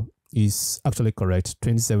now is actually correct.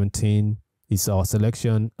 2017 is our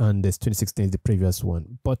selection and this 2016 is the previous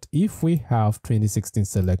one. But if we have 2016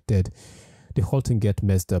 selected, the whole thing gets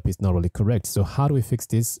messed up. It's not really correct. So how do we fix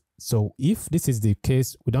this? So if this is the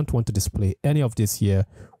case, we don't want to display any of this here.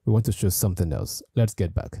 We want to show something else. Let's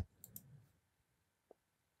get back.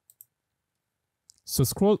 So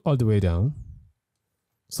scroll all the way down.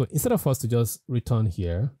 So instead of us to just return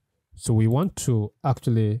here, so we want to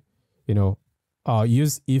actually,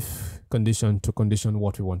 use if condition to condition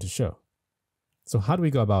what we want to show. So how do we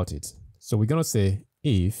go about it? So we're going to say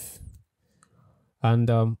if, and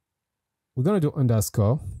we're going to do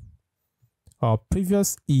underscore our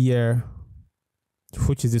previous year,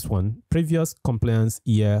 which is this one, previous compliance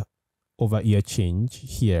year over year change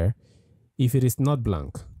here, if it is not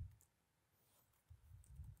blank.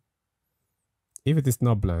 If it is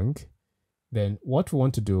not blank, then what we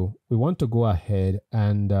want to do, we want to go ahead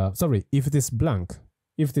and, if it is blank,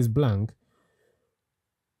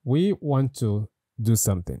 we want to do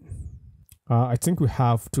something. I think we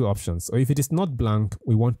have two options. Or if it is not blank,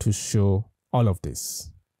 we want to show all of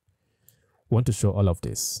this. We want to show all of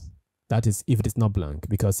this. That is if it is not blank,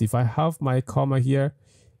 because if I have my comma here,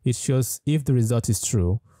 it shows if the result is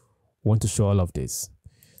true, we want to show all of this.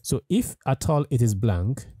 So if at all it is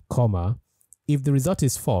blank, comma, if the result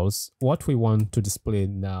is false, what we want to display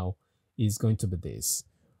now is going to be this.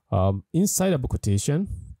 Inside double quotation,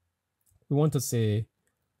 we want to say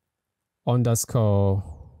underscore,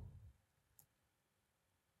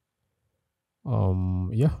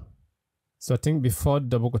 So I think before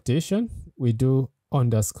double quotation, we do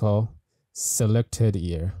underscore selected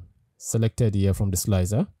year from the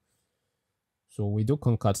slicer. So we do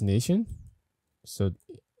concatenation. So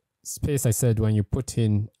space, I said when you put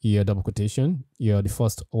in your double quotation, you're the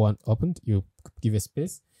first one opened, you give a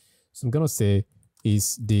space. So I'm gonna say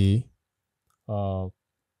is the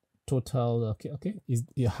total,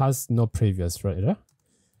 it has no previous, right?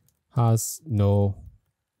 Has no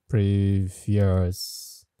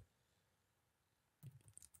previous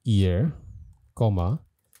year, comma,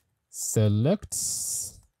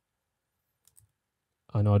 selects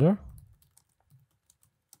another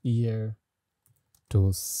year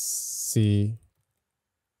to see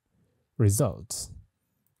results.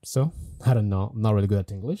 So I don't know, I'm not really good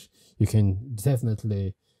at English. You can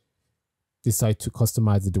definitely decide to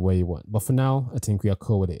customize it the way you want, but for now I think we are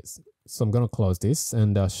cool with this. So I'm going to close this,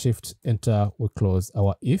 and shift enter will close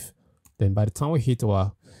our if. Then by the time we hit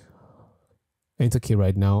our enter key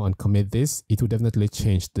right now and commit this, it will definitely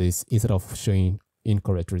change this instead of showing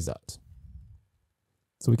incorrect result.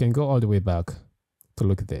 So we can go all the way back to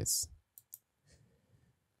look at this.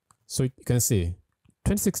 So you can see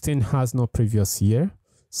 2016 has no previous year.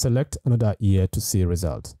 Select another year to see a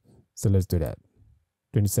result. So let's do that.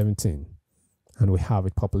 2017. And we have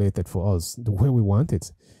it populated for us the way we want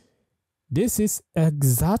it. This is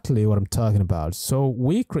exactly what I'm talking about. So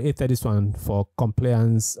we created this one for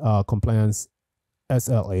compliance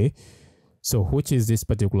SLA. So which is this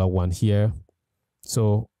particular one here.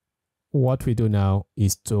 So what we do now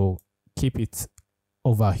is to keep it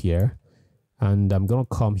over here. And I'm going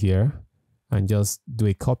to come here and just do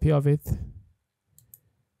a copy of it.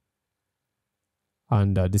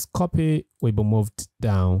 And this copy will be moved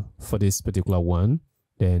down for this particular one.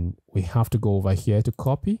 Then we have to go over here to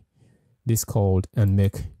copy this code and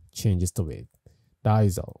make changes to it. That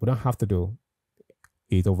is all. We don't have to do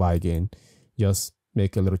it over again. Just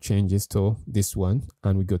make a little changes to this one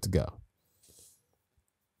and we're good to go.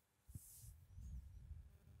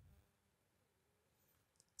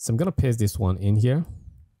 So I'm going to paste this one in here.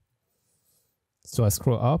 So I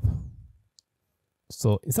scroll up.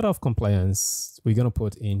 So instead of compliance, we're going to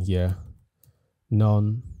put in here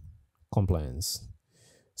non-compliance.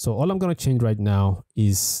 So all I'm going to change right now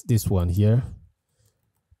is this one here,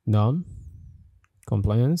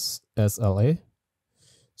 non-compliance SLA.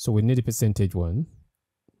 So we need a percentage one.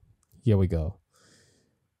 Here we go.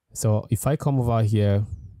 So if I come over here,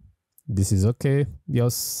 this is okay.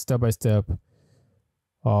 Just step by step.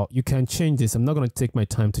 You can change this. I'm not going to take my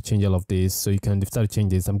time to change all of this. So you can start to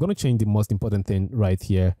change this. I'm going to change the most important thing right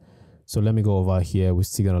here. So let me go over here. We're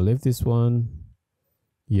still going to leave this one.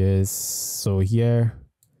 Yes. So here,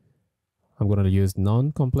 I'm going to use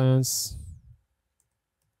non-compliance.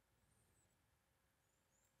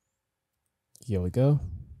 Here we go.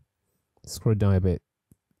 Scroll down a bit.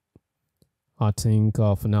 I think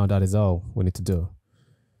for now that is all we need to do.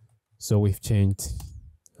 So we've changed.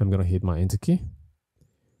 I'm going to hit my enter key.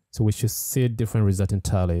 So we should see a different result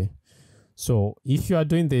entirely. So if you are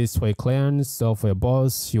doing this for a client or for a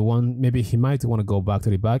boss, maybe he might want to go back to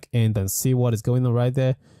the back end and see what is going on right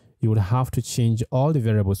there. You would have to change all the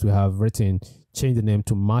variables we have written, change the name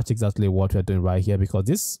to match exactly what we're doing right here,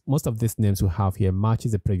 because most of these names we have here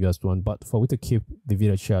matches the previous one. But for we to keep the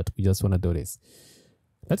video short, we just want to do this.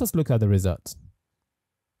 Let us look at the result.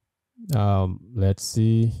 Let's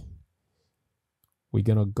see. We're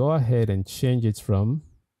going to go ahead and change it from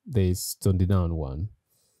this to the down one.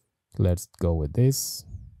 Let's go with this.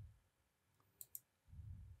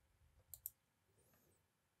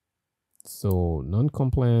 So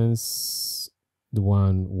non-compliance, the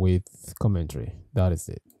one with commentary, that is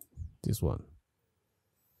it, this one.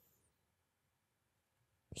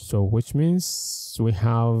 So which means we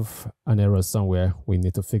have an error somewhere. We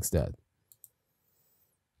need to fix that.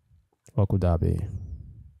 What could that be?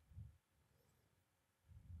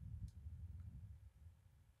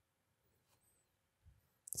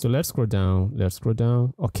 So let's scroll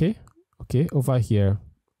down. Okay, over here.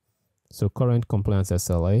 So current compliance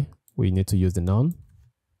SLA, we need to use the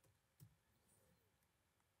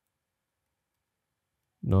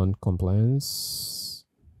non-compliance.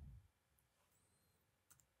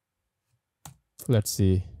 Let's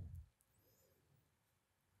see.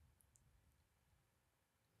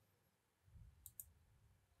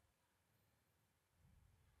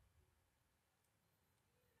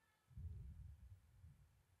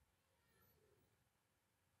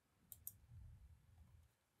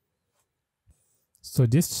 So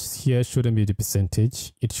this here shouldn't be the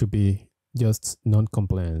percentage. It should be just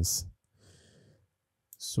non-compliance.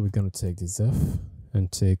 So we're going to take this F and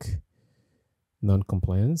take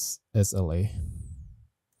non-compliance SLA.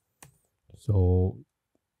 So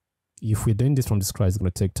if we're doing this from the scratch, it's going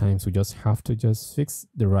to take time. So we just have to just fix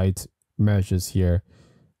the right measures here.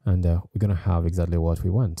 And we're going to have exactly what we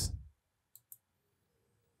want.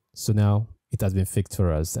 So now it has been fixed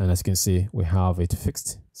for us. And as you can see, we have it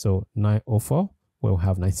fixed. So 904. We'll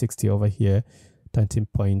have 960 over here,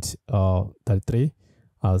 13.33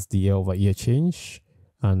 as the year over year change.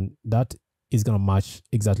 And that is going to match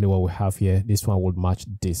exactly what we have here. This one would match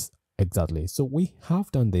this exactly. So we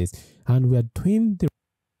have done this and we are doing the.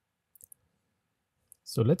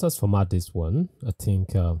 So let us format this one. I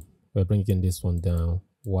think we're bringing this one down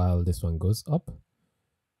while this one goes up.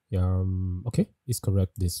 Okay, it's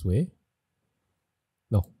correct this way.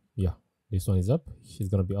 No, yeah, this one is up. She's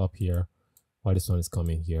going to be up here. While this one is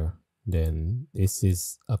coming here, then this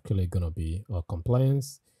is actually going to be our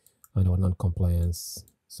compliance and our non-compliance.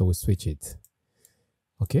 So we switch it.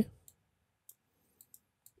 Okay.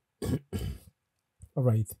 All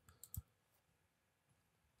right.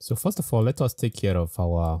 So first of all, let us take care of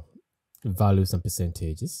our values and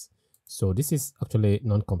percentages. So this is actually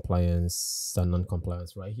non-compliance and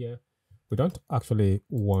non-compliance right here. We don't actually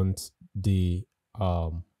want the,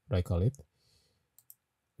 what do I call it?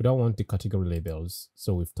 We don't want the category labels,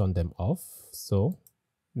 so we've turned them off. So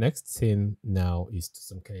next thing now is to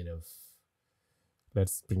some kind of,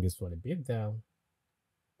 let's bring this one a bit down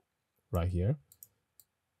right here.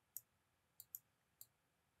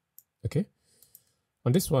 Okay.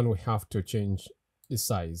 On this one, we have to change the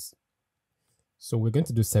size. So we're going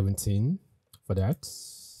to do 17 for that.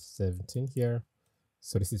 17 here.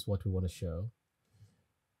 So this is what we want to show.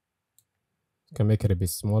 You can make it a bit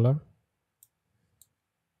smaller.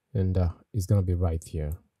 and it's going to be right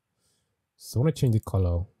here. So I want to change the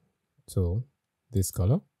color to this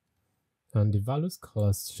color, and the values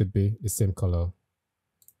colors should be the same color,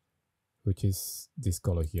 which is this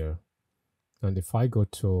color here. And if I go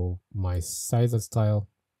to my size and style,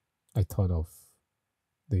 I turn off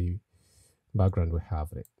the background we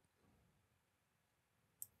have it.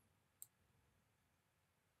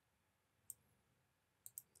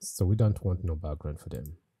 So we don't want no background for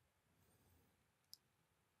them.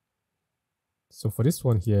 So for this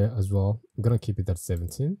one here as well, I'm gonna keep it at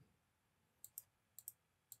 17.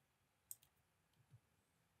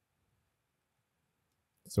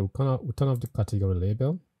 So we turn off the category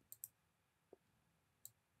label.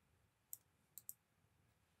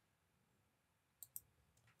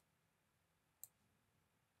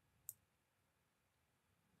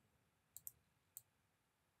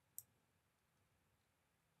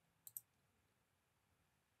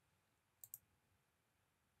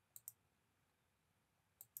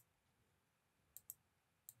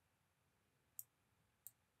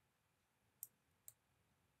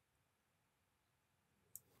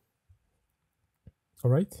 All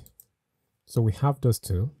right, so we have those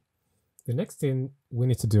two. The next thing we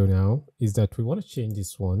need to do now is that we want to change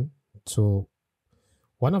this one to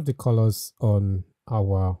one of the colors on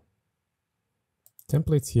our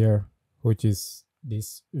template here, which is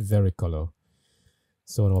this very color.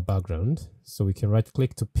 So on our background, so we can right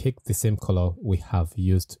click to pick the same color we have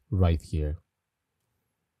used right here.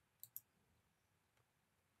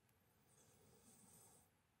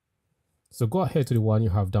 So go ahead to the one you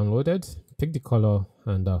have downloaded, pick the color,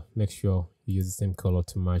 and make sure you use the same color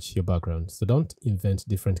to match your background. So don't invent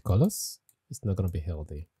different colors. It's not going to be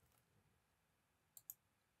healthy.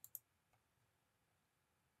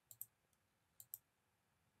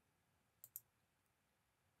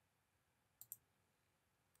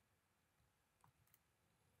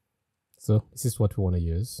 So this is what we want to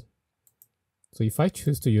use. So if I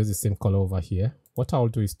choose to use the same color over here, what I'll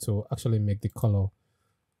do is to actually make the color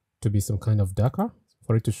to be some kind of darker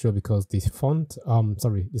for it to show, because the font,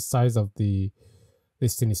 the size of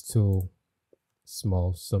this thing is too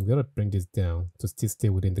small. So I'm gonna bring this down to still stay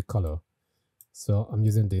within the color. So I'm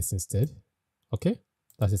using this instead. Okay,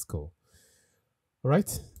 that is cool. All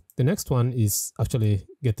right, the next one is actually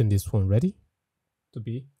getting this one ready to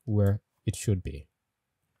be where it should be.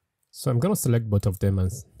 So I'm gonna select both of them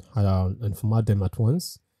and format them at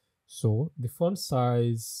once. So the font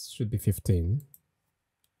size should be 15.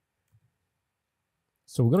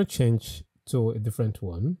 So we're going to change to a different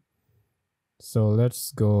one. So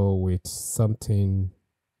let's go with something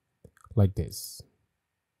like this.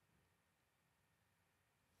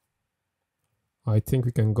 I think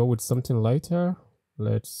we can go with something lighter.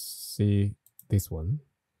 Let's see this one.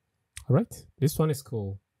 All right, this one is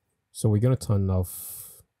cool. So we're going to turn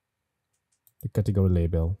off the category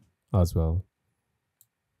label as well.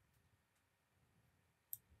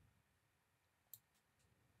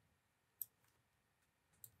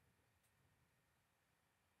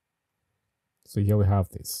 So here we have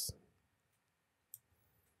this.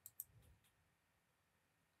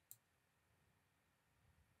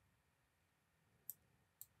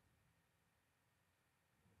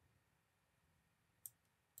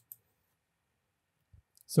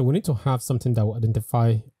 So we need to have something that will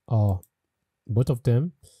identify both of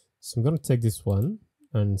them. So I'm going to take this one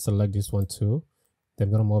and select this one too. Then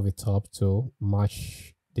I'm going to move it up to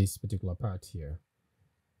match this particular part here.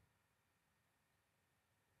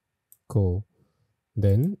 Cool.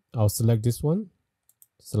 Then I'll select this one,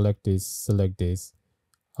 select this,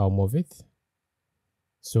 I'll move it.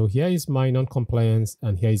 So here is my non-compliance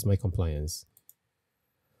and here is my compliance.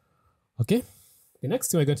 Okay, the next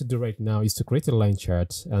thing we're going to do right now is to create a line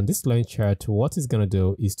chart, and this line chart, what it's going to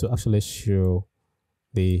do is to actually show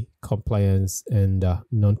the compliance and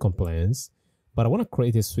non-compliance, but I want to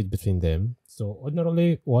create a switch between them. So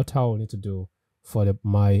ordinarily what I will need to do for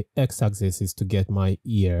my x-axis is to get my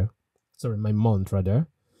year, my month rather.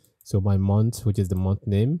 So my month, which is the month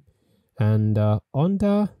name, and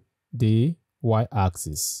under the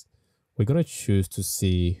y-axis, we're going to choose to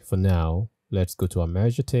see, for now, let's go to our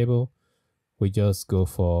measure table. We just go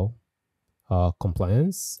for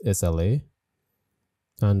compliance, SLA,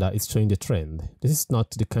 and it's showing the trend. This is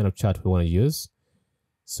not the kind of chart we want to use.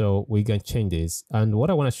 So we can change this. And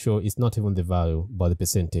what I want to show is not even the value, but the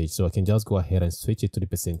percentage. So I can just go ahead and switch it to the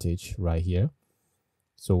percentage right here.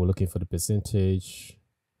 So we're looking for the percentage.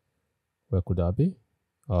 Where could that be?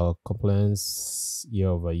 Compliance year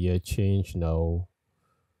over year change. No,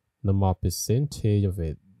 normal percentage of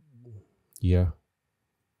it. Yeah.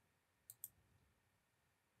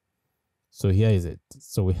 So here is it.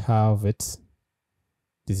 So we have it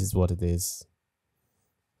this is what it is.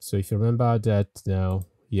 So if you remember that now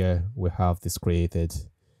here we have this created,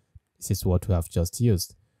 this is what we have just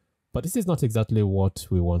used. But this is not exactly what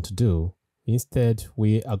we want to do. Instead,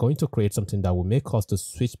 we are going to create something that will make us to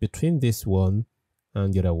switch between this one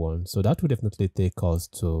and the other one. So that will definitely take us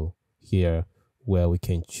to here where we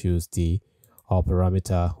can choose our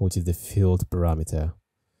parameter, which is the field parameter.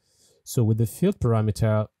 So with the field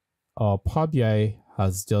parameter, Power BI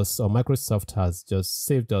has just, or Microsoft has just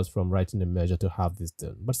saved us from writing a measure to have this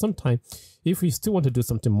done. But sometimes, if we still want to do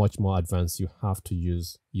something much more advanced, you have to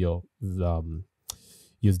use your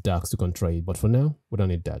use DAX to control it. But for now, we don't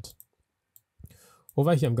need that.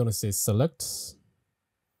 Over here, I'm going to say select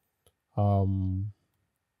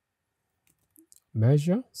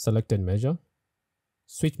measure, selected measure,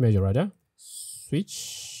 switch measure rather,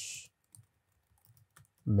 switch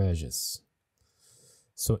measures.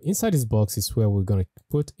 So inside this box is where we're going to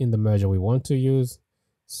put in the measure we want to use.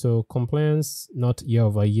 So compliance, not year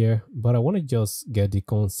over year, but I want to just get the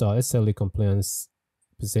SLA compliance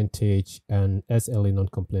percentage and SLA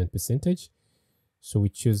non-compliant percentage. So we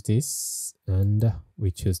choose this and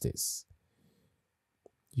we choose this.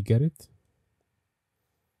 You get it?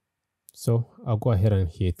 So I'll go ahead and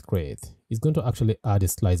hit create. It's going to actually add a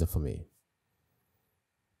slicer for me.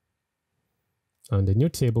 And the new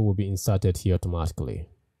table will be inserted here automatically.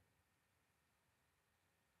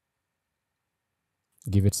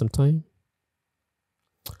 Give it some time.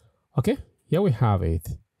 Okay, here we have it.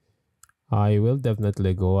 I will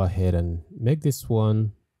definitely go ahead and make this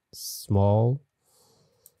one small.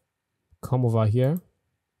 Come over here.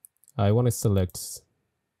 I want to select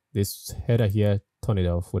this header here, turn it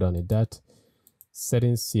off, we don't need that.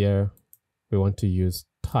 Settings here, we want to use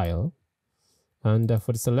tile. And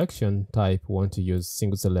for the selection type, we want to use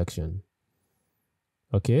single selection.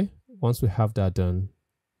 Okay, once we have that done,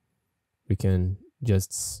 we can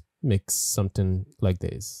just make something like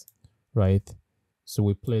this, right? So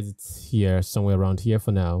we place it here, somewhere around here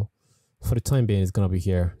for now. For the time being, it's going to be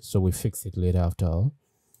here, so we fix it later after all.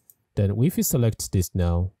 Then if we select this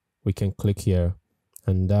now, we can click here,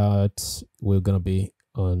 and that we're going to be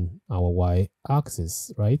on our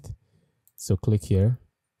y-axis, right? So click here,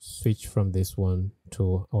 switch from this one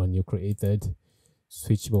to our new created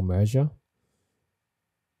switchable measure.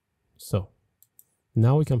 So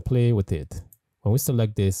now we can play with it. When we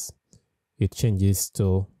select this, it changes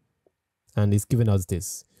to, and it's giving us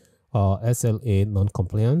this SLA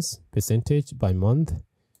non-compliance percentage by month.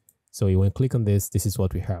 So when we click on this, this is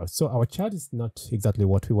what we have. So our chart is not exactly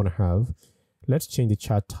what we want to have. Let's change the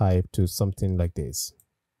chart type to something like this.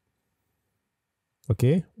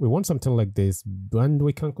 Okay, we want something like this, and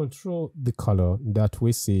we can control the color that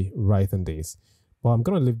we see right in this. But I'm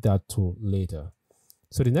going to leave that to later.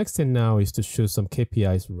 So the next thing now is to show some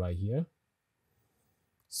KPIs right here.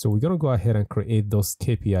 So we're going to go ahead and create those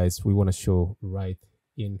KPIs we want to show right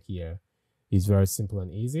in here. It's very simple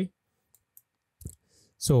and easy.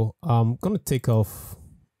 So I'm going to take off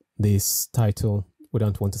this title. We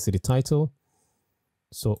don't want to see the title.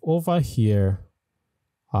 So over here,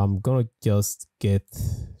 I'm going to just get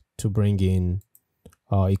to bring in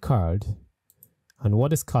a card. And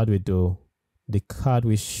what this card will do, the card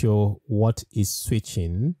will show what is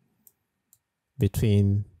switching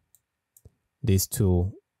between these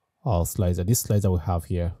two slicer. This slicer we have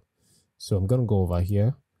here. So I'm going to go over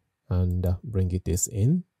here and bring this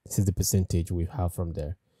in. This is the percentage we have from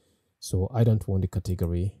there. So I don't want the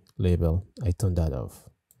category label. I turn that off.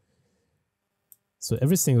 So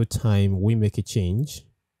every single time we make a change,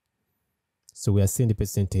 so we are seeing the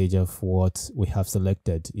percentage of what we have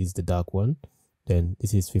selected is the dark one. Then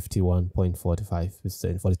this is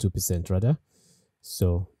 51.45%, 42% rather.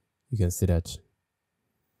 So you can see that.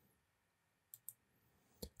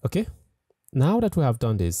 Okay. Now that we have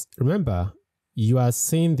done this, remember you are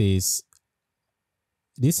seeing this.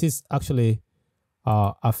 This is actually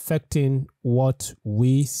affecting what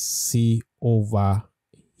we see over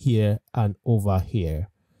here and over here.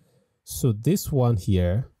 So this one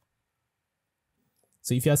here.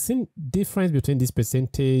 So if you are seeing difference between this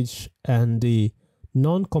percentage and the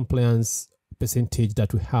non-compliance percentage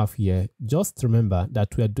that we have here, just remember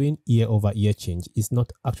that we are doing year over year change. It's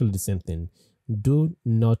not actually the same thing. Do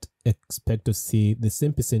not expect to see the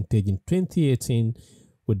same percentage in 2018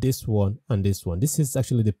 with this one and this one. This is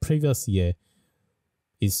actually the previous year.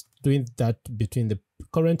 Is doing that between the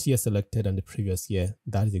current year selected and the previous year.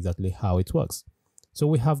 That is exactly how it works. So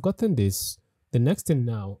we have gotten this. The next thing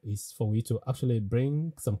now is for we to actually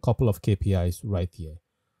bring some couple of KPIs right here.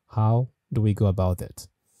 How do we go about that?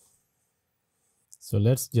 So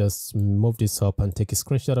let's just move this up and take a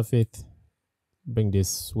screenshot of it. Bring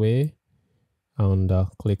this way. and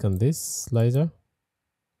click on this slider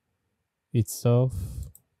itself,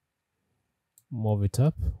 move it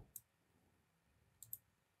up.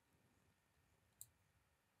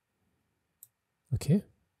 Okay,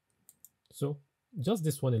 so just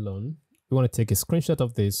this one alone, we want to take a screenshot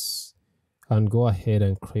of this and go ahead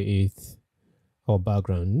and create our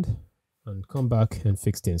background and come back and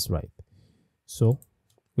fix things right. So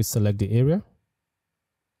we select the area.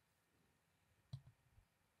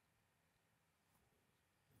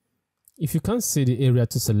 If you can't see the area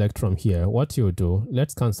to select from here, what you'll do,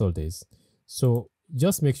 let's cancel this. So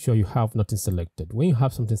just make sure you have nothing selected. When you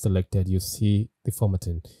have something selected, you see the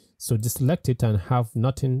formatting. So deselect it and have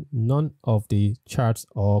nothing, none of the charts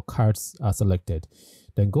or cards are selected.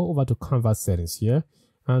 Then go over to canvas settings here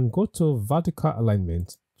and go to vertical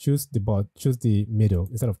alignment. Choose the middle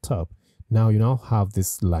instead of top. Now you now have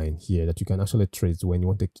this line here that you can actually trace when you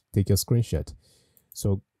want to take your screenshot.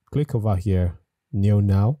 So click over here, new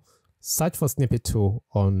now. Search for snippet tool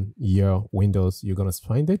on your Windows. You're going to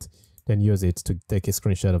find it, then use it to take a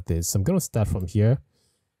screenshot of this. So I'm going to start from here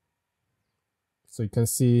so you can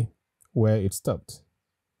see where it stopped.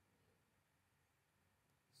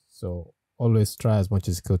 So always try as much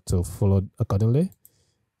as you could to follow accordingly.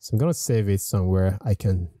 So I'm going to save it somewhere I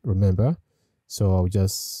can remember. So I'll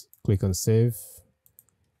just click on save.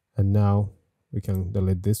 And now we can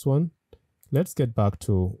delete this one. Let's get back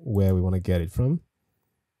to where we want to get it from.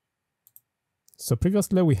 So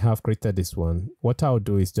previously we have created this one. What I'll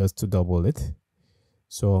do is just to double it.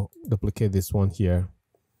 So duplicate this one here.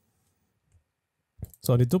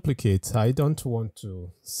 So on the duplicate, I don't want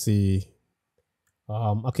to see,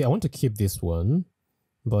 okay, I want to keep this one,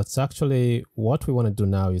 but actually what we want to do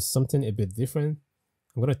now is something a bit different.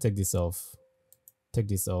 I'm going to take this off,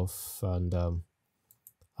 and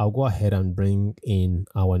I'll go ahead and bring in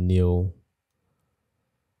our new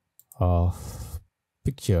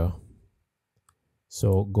picture.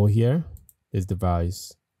 So go here, this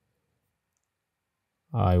device.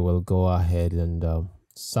 I will go ahead and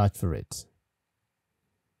search for it.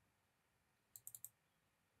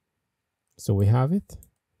 So we have it.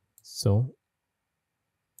 So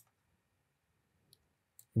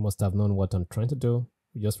you must have known what I'm trying to do.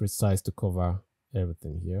 We just resize to cover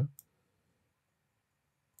everything here.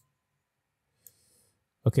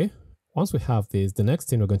 Okay, once we have this, the next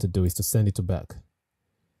thing we're going to do is to send it to back.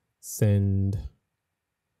 Send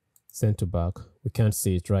to back. We can't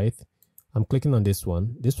see it, right? I'm clicking on this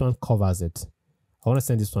one. This one covers it. I want to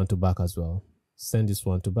send this one to back as well. Send this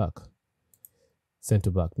one to back. Send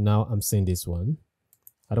to back. Now I'm seeing this one.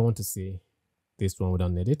 I don't want to see this one. We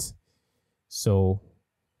don't need it. So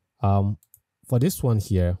for this one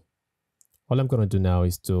here, all I'm going to do now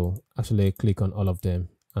is to actually click on all of them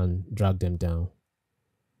and drag them down.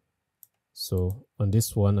 So on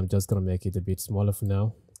this one, I'm just going to make it a bit smaller for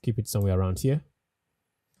now. Keep it somewhere around here.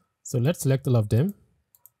 So let's select all of them.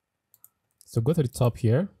 So go to the top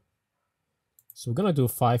here. So we're going to do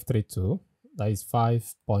 532. That is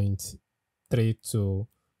 5.32.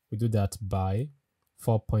 We do that by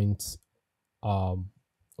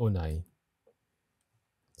 4.09.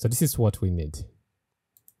 So this is what we need.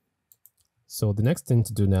 So the next thing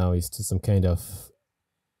to do now is to some kind of,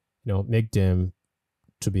 make them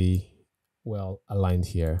to be well aligned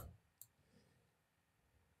here.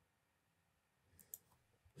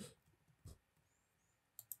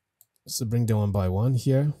 So bring them one by one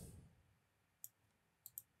here.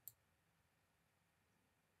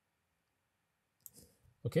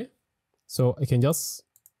 Okay, so I can just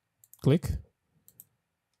click.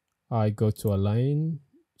 I go to align.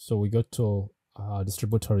 So we go to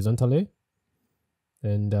distribute horizontally.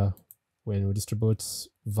 And when we distribute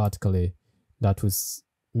vertically, that will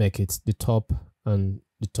make it the top and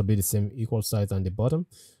the top be the same equal size and the bottom.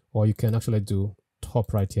 Or you can actually do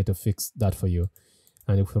top right here to fix that for you.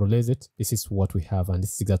 And if we release it, this is what we have, and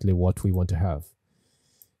this is exactly what we want to have.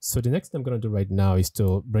 So the next thing I'm going to do right now is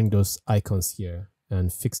to bring those icons here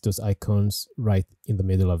and fix those icons right in the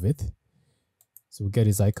middle of it. So we get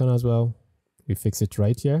this icon as well. We fix it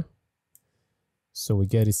right here. So we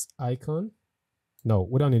get this icon. No,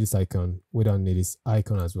 we don't need this icon. We don't need this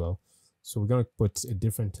icon as well. So we're going to put a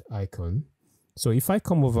different icon. So if I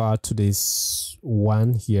come over to this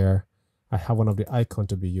one here, I have one of the icon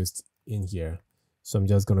to be used in here. So I'm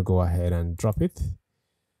just going to go ahead and drop it.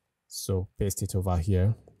 So paste it over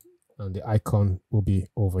here and the icon will be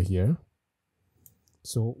over here.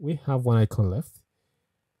 So we have one icon left.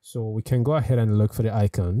 So we can go ahead and look for the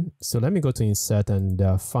icon. So let me go to insert and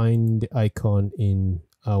find the icon in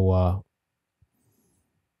our,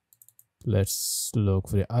 let's look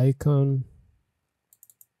for the icon,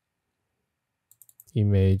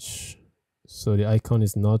 image, So the icon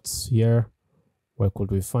is not here. Where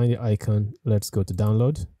could we find the icon? Let's go to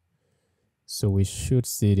download. So we should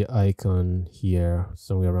see the icon here,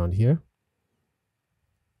 somewhere around here.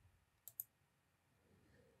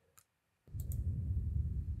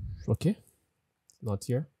 Okay, not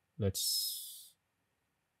here.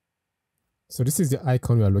 So this is the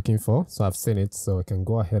icon we are looking for. So I've seen it, so I can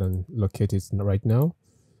go ahead and locate it right now.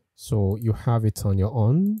 So you have it on your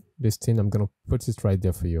own. This thing, I'm going to put it right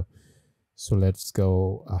there for you. So let's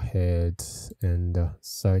go ahead and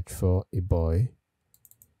search for a boy.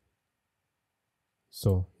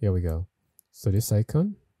 So here we go. So this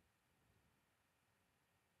icon.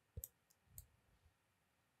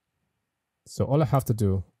 So all I have to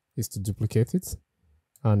do is to duplicate it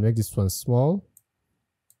and make this one small.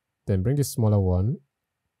 Then bring the smaller one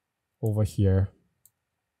over here.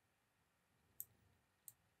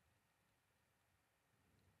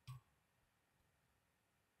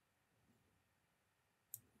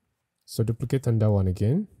 So duplicate on that one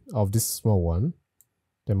again of this small one,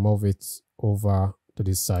 then move it over to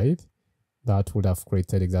this side. That would have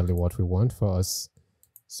created exactly what we want for us.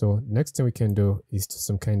 So next thing we can do is to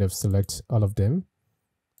some kind of select all of them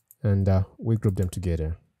and we group them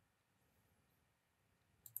together.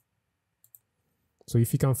 So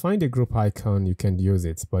if you can find a group icon, you can use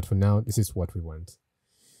it. But for now, this is what we want.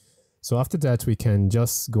 So after that, we can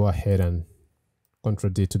just go ahead and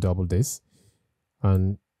Ctrl D to double this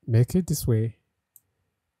and make it this way.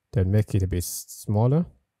 Then make it a bit smaller.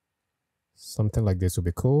 Something like this would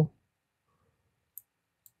be cool.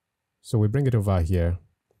 So we bring it over here.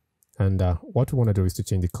 And what we want to do is to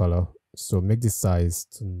change the color. So make the size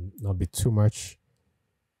to not be too much.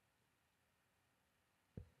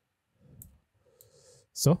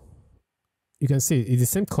 So you can see it's the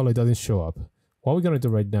same color, it doesn't show up. What we're going to do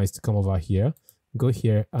right now is to come over here, go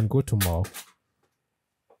here and go to more.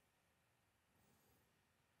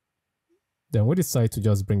 Then we decide to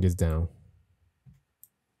just bring this down.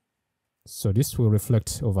 So this will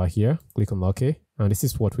reflect over here. Click on OK. And this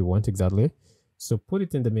is what we want exactly. So put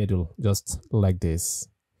it in the middle, just like this.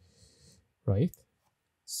 Right?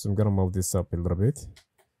 So I'm going to move this up a little bit.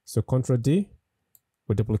 So Ctrl D.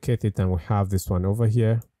 We duplicate it and we have this one over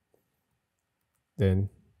here. Then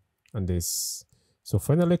and this. So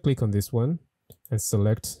finally click on this one and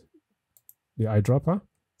select the eyedropper.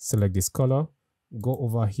 Select this color. Go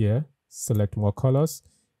over here. Select more colors.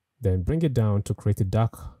 Then bring it down to create a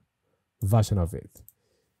dark version of it.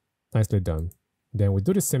 Nicely done. Then we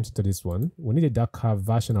do the same thing to this one. We need a darker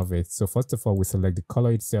version of it. So first of all, we select the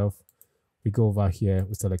color itself. We go over here.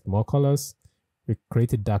 We select more colors. We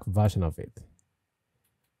create a dark version of it.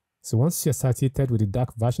 So once you're satisfied with the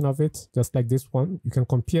dark version of it, just like this one, you can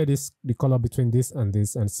compare the color between this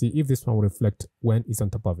and see if this one will reflect when it's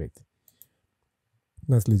on top of it.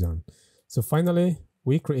 Nicely done. So finally,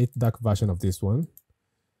 we create dark version of this one.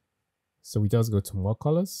 So we just go to more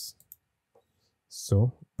colors.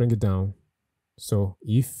 So bring it down. So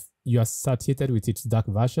if you are satisfied with its dark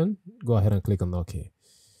version, go ahead and click on OK.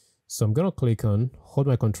 So I'm going to click on, hold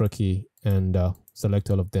my Ctrl key and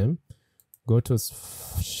select all of them. Go to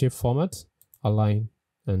shape format, align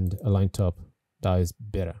and align top. That is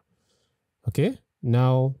better. Okay,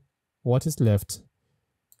 now what is left?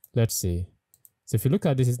 Let's see. So if you look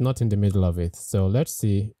at this, it's not in the middle of it. So let's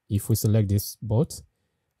see if we select this both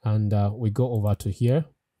and we go over to here.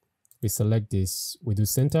 We select this, we do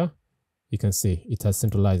center. You can see it has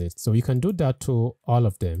centralized it. So you can do that to all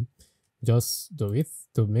of them. Just do it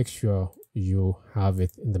to make sure you have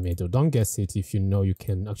it in the middle. Don't guess it if you know you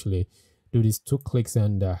can actually do these 2 clicks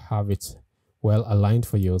and have it well aligned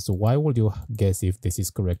for you. So why would you guess if this is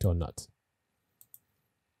correct or not?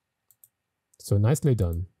 So nicely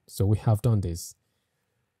done. So we have done this.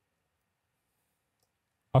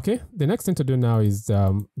 Okay, the next thing to do now is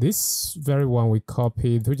this very one we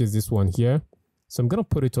copied, which is this one here. So I'm going to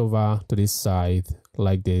put it over to this side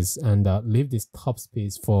like this and leave this top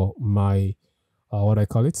space for my, what I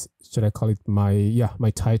call it? Should I call it my,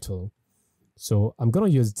 my title. So I'm going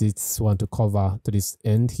to use this one to cover to this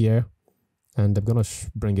end here. And I'm going to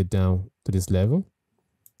bring it down to this level.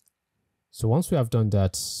 So once we have done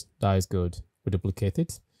that, that is good. We duplicate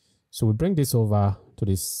it. So we bring this over to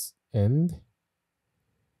this end.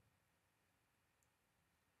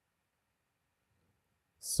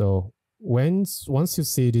 So once you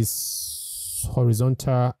see this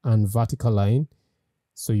horizontal and vertical line,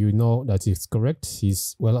 so you know that it's correct,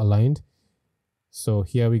 it's well aligned. So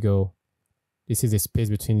here we go. This is the space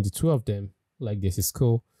between the two of them. Like this is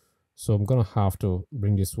cool. So I'm going to have to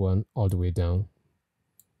bring this one all the way down.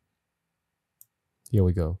 Here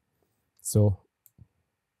we go. So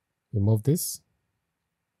remove this.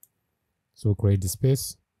 So we'll create the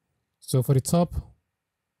space. So for the top,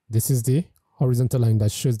 this is the horizontal line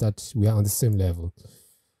that shows that we are on the same level.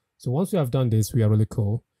 So once we have done this, we are really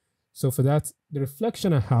cool. So for that, the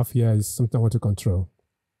reflection I have here is something I want to control.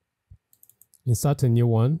 Insert a new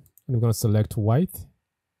one, and I'm going to select white.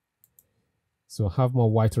 So I have more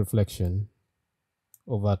white reflection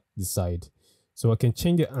over the side. So I can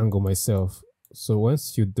change the angle myself. So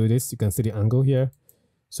once you do this, you can see the angle here.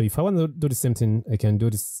 So if I want to do the same thing, I can do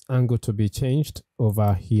this angle to be changed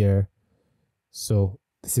over here. So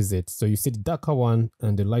this is it. So you see the darker one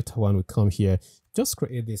and the lighter one will come here. Just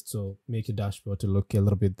create this to make your dashboard to look a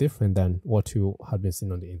little bit different than what you have been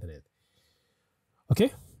seeing on the internet.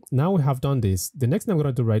 Okay, now we have done this. The next thing I'm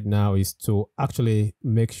going to do right now is to actually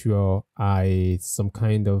make sure I some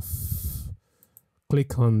kind of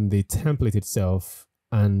click on the template itself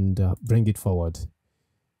and bring it forward,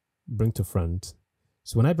 bring to front.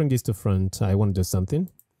 So when I bring this to front, I want to do something.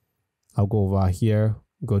 I'll go over here,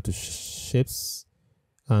 go to shapes,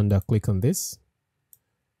 and click on this.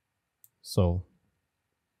 So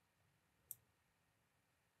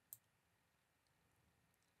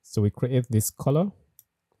we create this color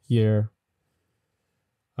here.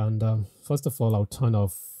 And first of all, I'll turn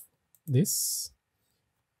off this.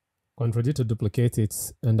 Ctrl D to duplicate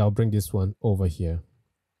it, and I'll bring this one over here.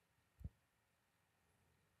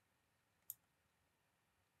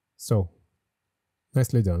 So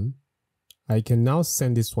nicely done. I can now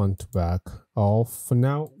send this one to back, or for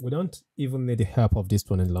now, we don't even need the help of this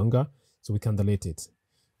one any longer, so we can delete it.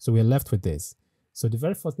 So we're left with this. So the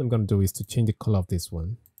very first thing I'm going to do is to change the color of this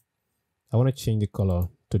one. I want to change the color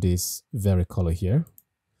to this very color here.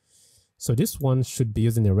 So this one should be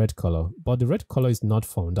using a red color, but the red color is not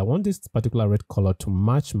found. I want this particular red color to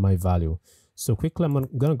match my value. So quickly, I'm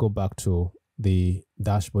going to go back to the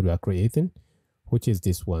dashboard we are creating, which is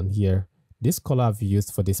this one here. This color I've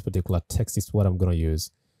used for this particular text is what I'm going to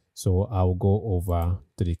use. So I'll go over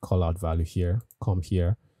to the colored value here, come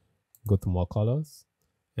here, go to more colors,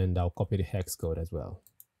 and I'll copy the hex code as well.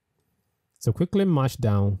 So quickly march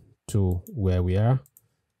down to where we are.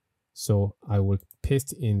 So I will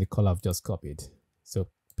paste in the color I've just copied. So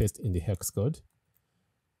paste in the hex code.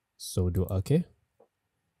 So do OK.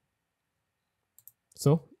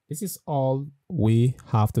 So this is all we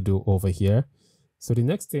have to do over here. So the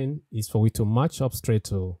next thing is for we to match up straight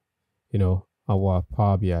to, our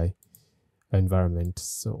Power BI environment.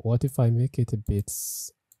 So what if I make it a bit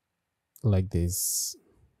like this?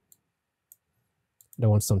 I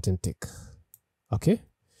want something thick. Okay.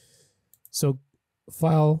 So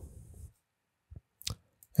file,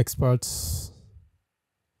 export,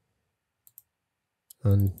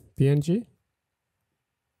 and PNG.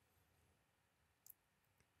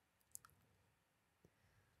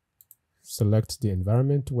 Select the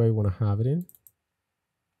environment where you want to have it in.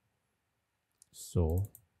 So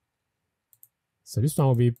this one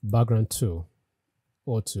will be background 2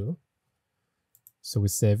 or 2. So we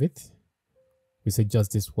save it. We say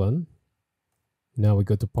just this one. Now we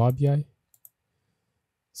go to Power BI.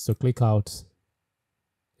 So click out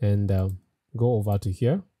and go over to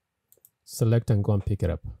here. Select and go and pick it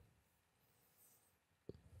up.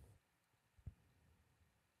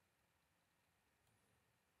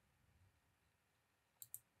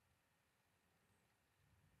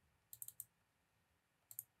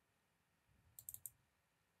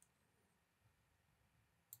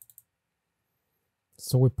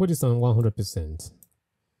 So we put this on 100%.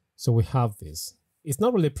 So we have this. It's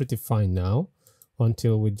not really pretty fine now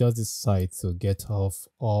until we just decide to get off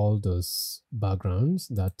all those backgrounds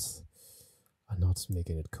that are not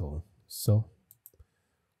making it cool. So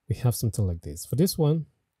we have something like this. For this one,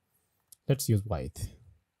 let's use white.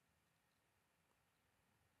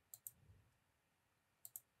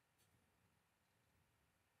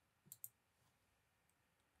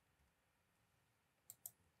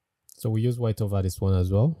 So we use white over this one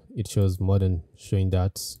as well. It shows more than showing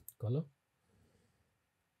that color.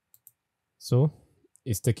 So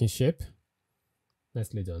it's taking shape.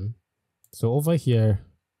 Nicely done. So over here,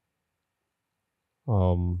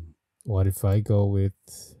 what if I go with,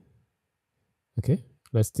 okay,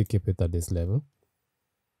 let's still keep it at this level.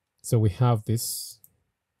 So we have this,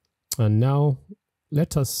 and now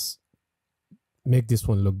let us make this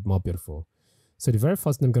one look more beautiful. So the very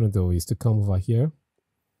first thing I'm going to do is to come over here,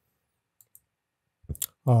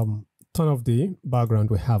 turn off the background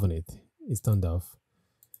we have on it. It's turned off.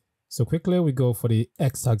 So quickly we go for the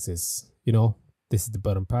x-axis. This is the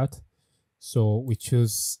bottom part. So we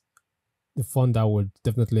choose the font that would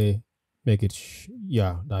definitely make it,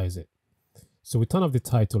 yeah, that is it. So we turn off the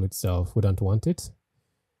title itself. We don't want it.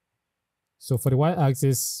 So for the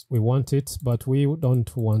y-axis, we want it, but we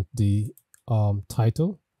don't want the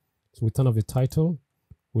title. So we turn off the title,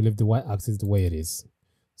 we leave the y-axis the way it is.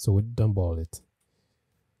 So we don't ball it.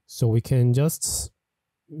 So we can just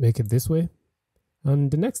make it this way.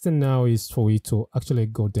 And the next thing now is for you to actually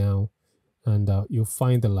go down and you'll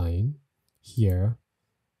find the line here.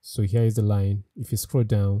 So here is the line. If you scroll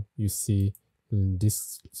down, you see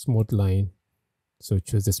this smooth line. So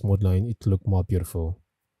choose the smooth line, it look more beautiful.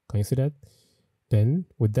 Can you see that? Then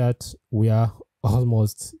with that, we are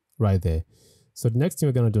almost right there. So the next thing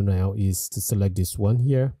we're going to do now is to select this one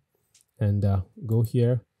here and go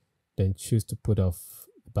here, then choose to put off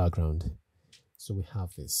the background. So we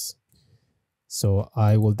have this. So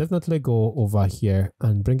I will definitely go over here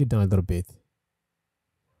and bring it down a little bit.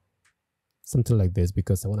 Something like this,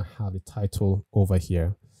 because I want to have the title over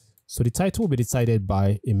here. So the title will be decided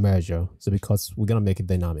by a measure. So because we're going to make it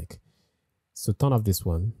dynamic. So turn off this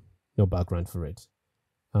one, no background for it.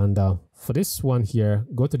 And for this one here,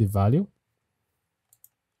 go to the value.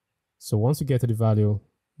 So once you get to the value,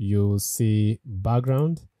 you'll see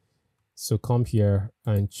background. So come here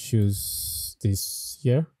and choose this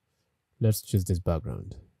here. Let's choose this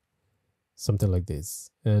background, something like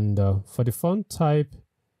this. And for the font type,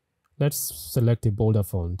 let's select a bolder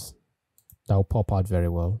font. That will pop out very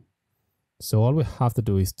well. So all we have to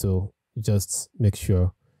do is to just make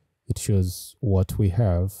sure it shows what we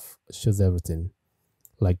have, shows everything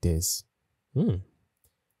like this.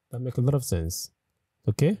 That makes a lot of sense.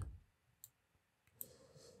 Okay.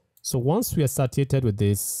 So once we are satiated with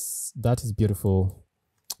this, that is beautiful.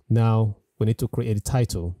 Now we need to create a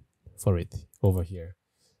title for it over here.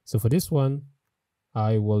 So for this one,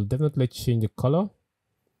 I will definitely change the color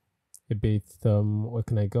a bit. Where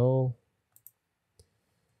can I go?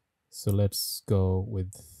 So let's go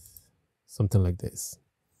with something like this.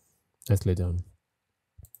 Let's lay down.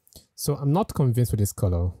 So I'm not convinced with this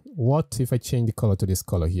color. What if I change the color to this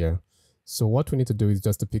color here? So what we need to do is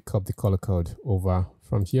just to pick up the color code over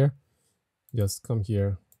from here. Just come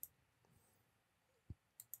here.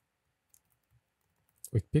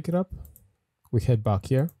 We pick it up. We head back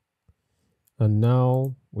here. And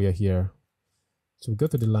now we are here. So we go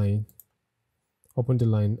to the line, open the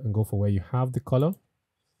line and go for where you have the color.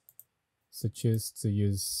 So choose to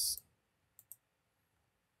use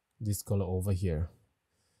this color over here.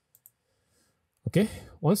 Okay,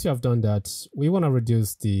 once you have done that, we want to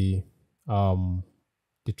reduce the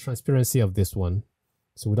transparency of this one.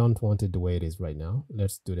 So we don't want it the way it is right now.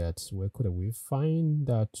 Let's do that. Where could we find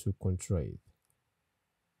that to control it?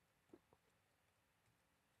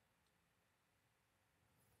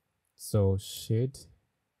 So shade.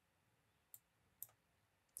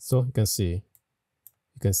 So you can see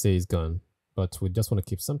it's gone, but we just want to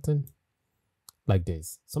keep something like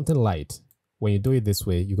this, something light. When you do it this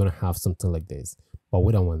way, you're going to have something like this, but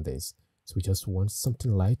we don't want this. So we just want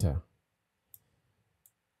something lighter,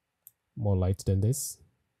 more light than this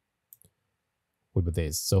with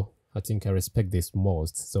this. So I think I respect this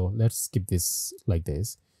most. So let's keep this like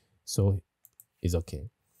this. So it's okay.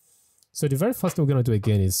 So the very first thing we're going to do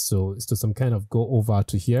again is to some kind of go over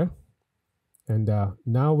to here. And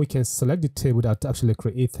now we can select the table that actually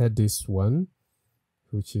created this one,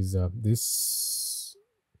 which is this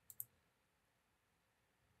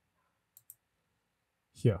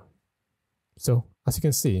here. So as you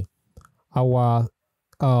can see, our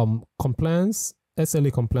compliance,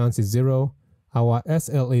 SLA compliance is 0. Our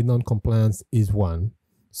SLA non-compliance is 1.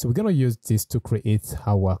 So we're going to use this to create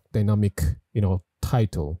our dynamic,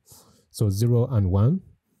 title. So 0 and 1.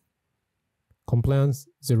 Compliance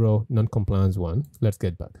 0, non-compliance 1. Let's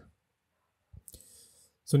get back.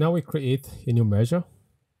 So now we create a new measure.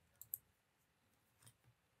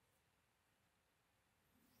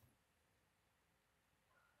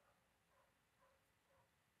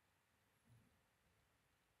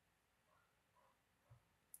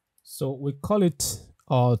 So we call it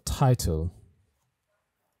our title.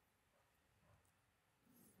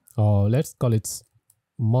 Or let's call it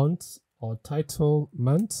month or title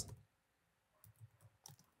month.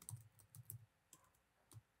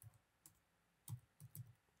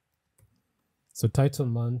 So title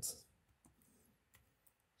month.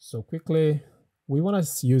 So quickly, we want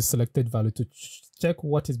to use selected value to check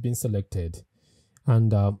what is being selected.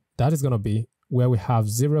 And that is going to be where we have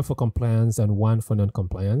 0 for compliance and 1 for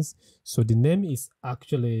non-compliance. So the name is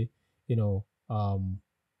actually,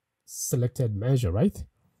 selected measure, right?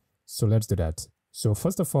 So let's do that. So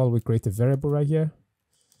first of all, we create a variable right here.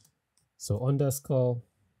 So underscore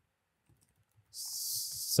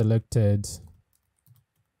selected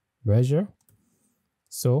measure.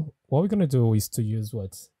 So what we're going to do is to use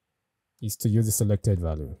the selected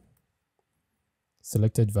value.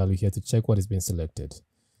 Selected value here to check what is being selected.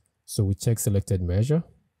 So we check selected measure.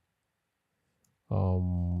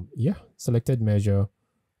 Yeah, selected measure.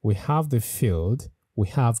 We have the field, we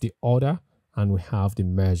have the order, and we have the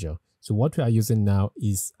measure. So what we are using now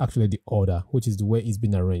is actually the order, which is the way it's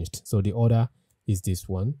been arranged. So the order is this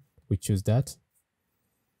one. We choose that.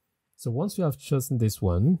 So once we have chosen this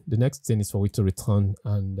one, the next thing is for we to return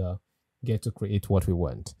and get to create what we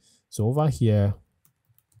want. So over here,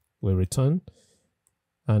 we return.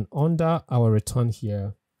 And under our return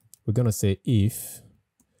here, we're going to say if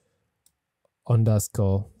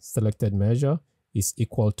underscore selected measure is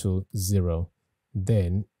equal to 0.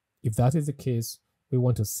 Then if that is the case, we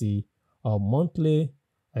want to see our monthly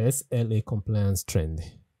SLA compliance trend.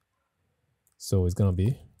 So it's going to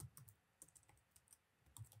be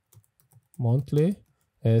monthly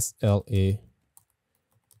SLA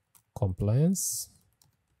compliance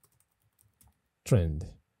trend.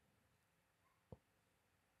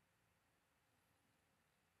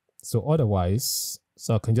 So otherwise,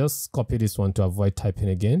 so I can just copy this one to avoid typing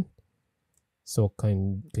again. So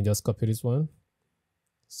can just copy this one.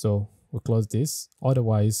 So we close this.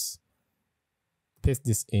 Otherwise, paste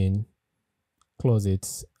this in, close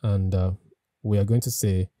it, and we are going to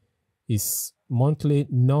say is monthly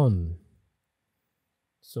none.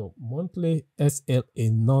 So monthly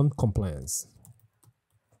SLA non-compliance.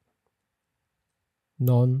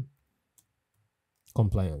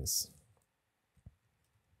 Non-compliance.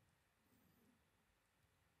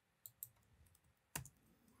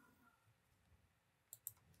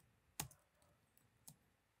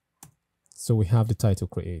 So we have the title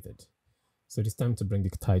created. So it's time to bring the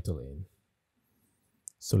title in.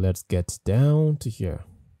 So let's get down to here.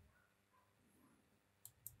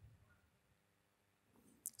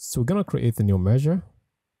 So we're going to create a new measure.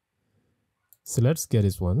 So let's get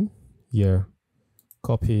this one here.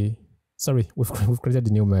 Copy. Sorry, we've created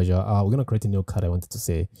the new measure. We're going to create a new card, I wanted to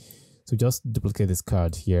say. So just duplicate this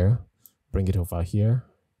card here. Bring it over here.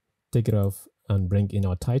 Take it off and bring in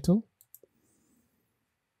our title.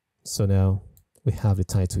 So now we have the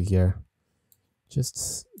title here.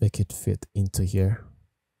 Just make it fit into here.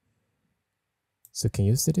 So can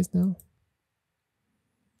you see this now?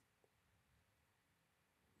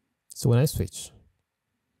 So when I switch,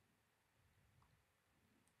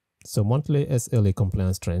 so monthly SLA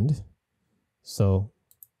compliance trend. So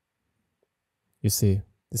you see,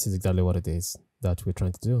 this is exactly what it is that we're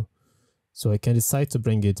trying to do. So I can decide to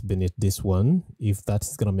bring it beneath this one. If that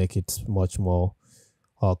is going to make it much more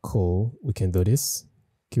cool, we can do this.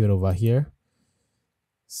 Keep it over here.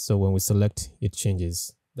 So when we select, it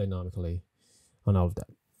changes dynamically on all of that.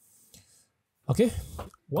 Okay,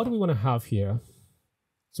 what do we want to have here?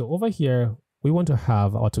 So over here, we want to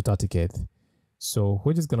have our total ticket. So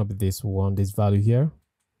which is going to be this one, this value here.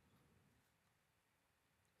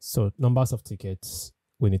 So numbers of tickets,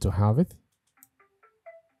 we need to have it.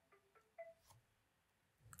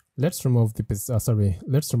 Let's remove the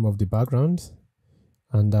let's remove the background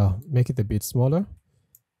and make it a bit smaller.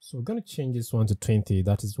 So we're going to change this one to 20.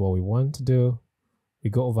 That is what we want to do. We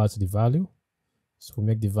go over to the value. So we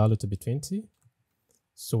make the value to be 20.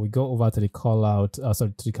 So we go over to the call out,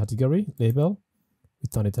 to the category label. We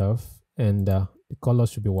turn it off, and the color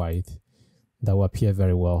should be white. That will appear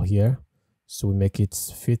very well here. So we make it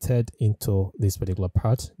fitted into this particular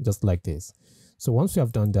part, just like this. So once we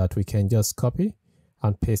have done that, we can just copy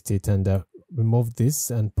and paste it and remove this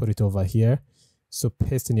and put it over here. So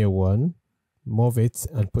paste a new one, move it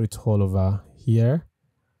and put it all over here,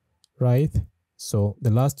 right? So the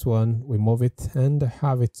last one, we move it and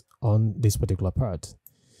have it on this particular part.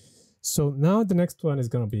 So now the next one is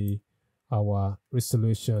going to be our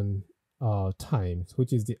resolution time,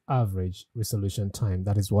 which is the average resolution time.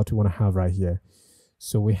 That is what we want to have right here.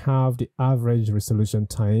 So we have the average resolution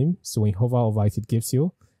time. So when you hover over it, it gives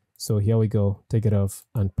you. So here we go, take it off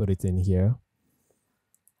and put it in here.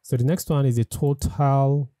 So the next one is the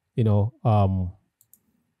total,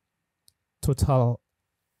 total,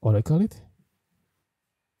 what do I call it?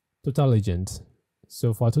 Total agent.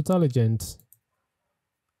 So for total agent,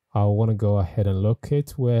 I want to go ahead and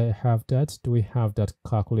locate where I have that. Do we have that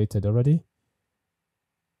calculated already?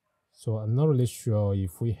 So I'm not really sure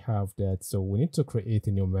if we have that. So we need to create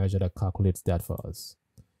a new measure that calculates that for us.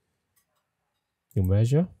 New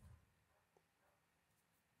measure.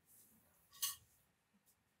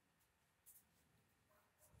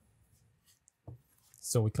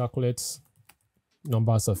 So we calculate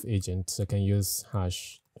numbers of agents. I can use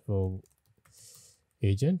hash for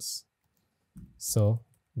agents. So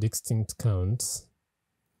distinct count,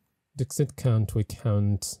 we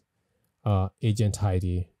count agent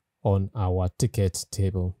ID on our ticket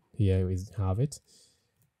table. Here we have it.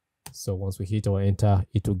 So once we hit our enter,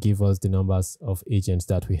 it will give us the numbers of agents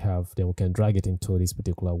that we have. Then we can drag it into this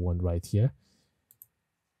particular one right here.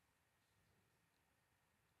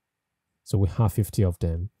 So we have 50 of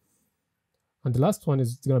them. And the last one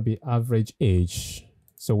is going to be average age.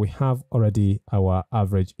 So we have already our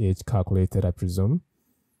average age calculated, I presume.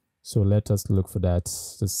 So let us look for that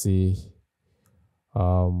to see,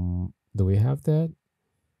 do we have that?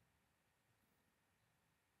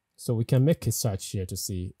 So we can make a search here to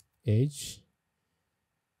see age.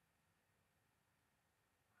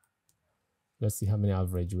 Let's see how many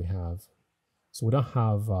average we have. So we don't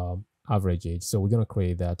have average age, so we're going to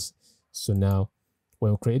create that. So now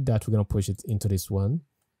when we create that, we're going to push it into this one.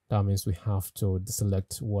 That means we have to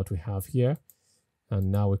deselect what we have here.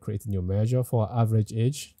 And now we create a new measure for our average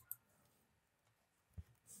age.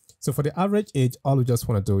 So for the average age, all we just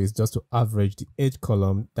want to do is just to average the age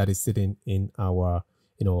column that is sitting in our,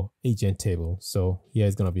 agent table. So here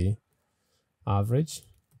is going to be average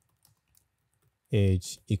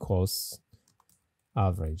age equals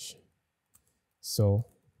average. So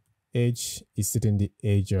age is sitting in the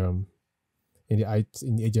age in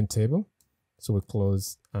the agent table. So we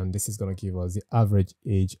close, and this is going to give us the average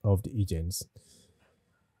age of the agents.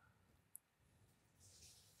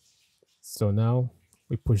 So now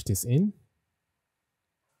we push this in.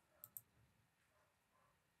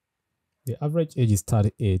 The average age is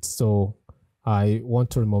 38. So I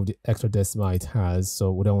want to remove the extra decimal it has.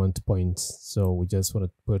 So we don't want points. So we just want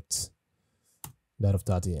to put that of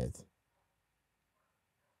 38.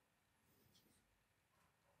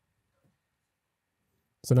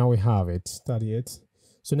 So now we have it, 38.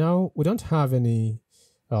 So now we don't have any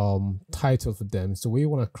title for them. So we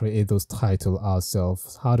want to create those title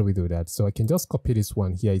ourselves. How do we do that? So I can just copy this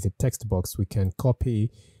one here. It's a text box. We can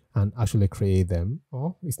copy and actually create them.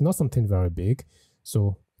 Oh, it's not something very big.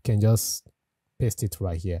 So you can just paste it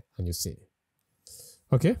right here and you see.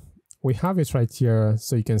 Okay, we have it right here.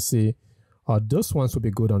 So you can see those ones will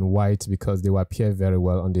be good on white because they will appear very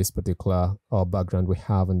well on this particular background we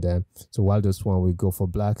have on them. So while this one will go for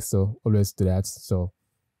black, so always do that. So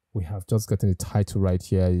we have just gotten the title right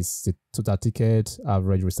here. Is the total ticket,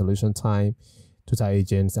 average resolution time, total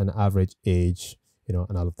agents, and average age, and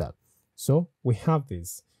all of that. So we have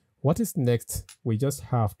this. What is next? We just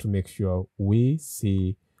have to make sure we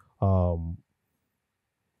see,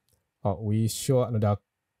 we show another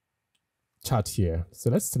chart here. So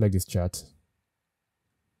let's select this chart.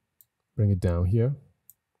 Bring it down here.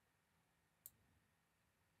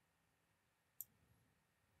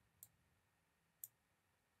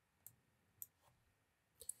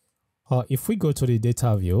 If we go to the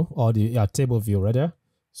data view or the table view rather,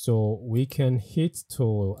 so we can hit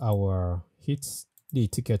the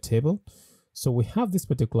ticket table. So we have this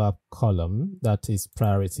particular column that is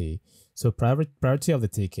priority. So priority of the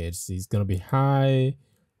tickets is going to be high.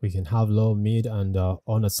 We can have low, mid, and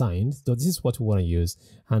unassigned. So this is what we want to use.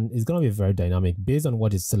 And it's going to be very dynamic based on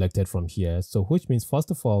what is selected from here. So which means,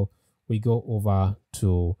 first of all, we go over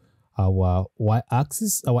to our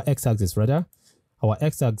y-axis, our x-axis rather. Our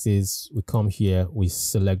x-axis, we come here, we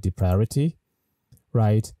select the priority,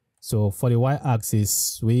 right? So for the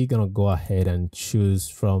y-axis, we're going to go ahead and choose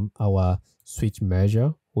from our switch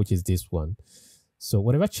measure, which is this one. So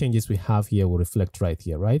whatever changes we have here will reflect right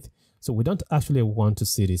here, right? So we don't actually want to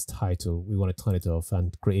see this title. We want to turn it off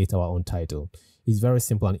and create our own title. It's very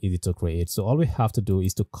simple and easy to create. So all we have to do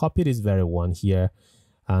is to copy this very one here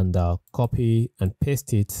and copy and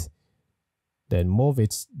paste it. Then move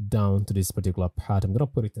it down to this particular part. I'm going to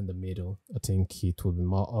put it in the middle. I think it will be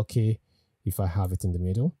more okay if I have it in the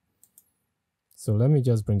middle. So let me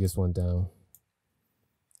just bring this one down.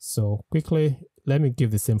 So quickly, let me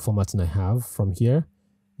give the same formatting I have from here.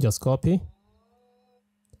 Just copy.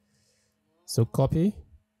 So copy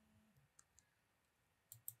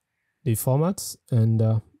the format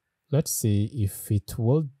and let's see if it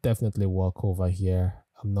will definitely work over here.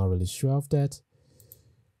 I'm not really sure of that.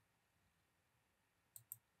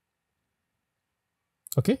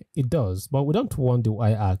 Okay, it does, but we don't want the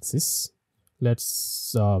y-axis.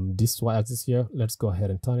 Let's this y-axis here, let's go ahead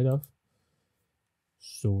and turn it off.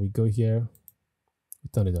 So we go here, we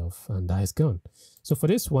turn it off, and that is gone. So for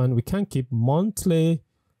this one, we can't keep monthly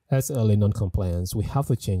SLA non-compliance. We have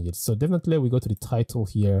to change it. So definitely we go to the title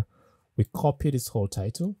here, we copy this whole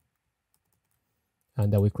title,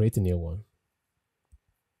 and then we create a new one.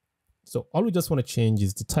 So all we just want to change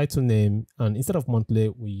is the title name, and instead of monthly,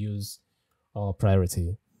 we use our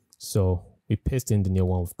priority. So we paste in the new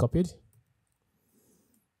one we've copied.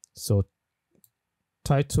 So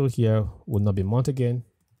title here will not be month again.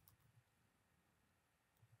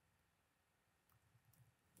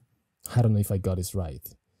 I don't know if I got this right.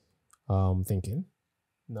 Thinking.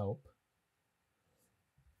 Nope.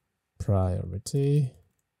 Priority.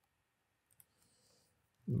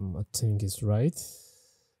 I think it's right.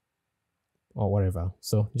 Or whatever.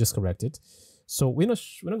 So just correct it. So we're not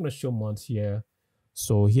going to show month here.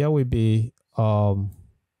 So here will be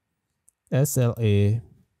SLA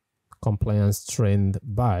compliance trend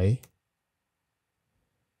by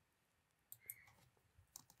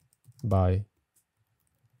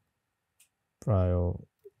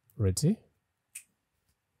priority.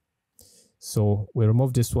 So we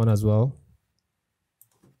remove this one as well.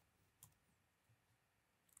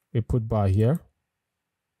 We put by here.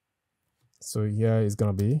 So here is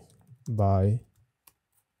gonna be by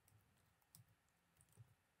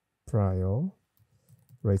prior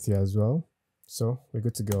right here as well. So we're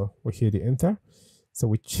good to go. We hit the enter. So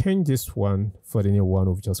we change this one for the new one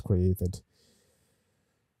we've just created.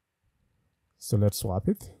 So let's swap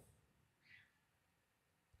it.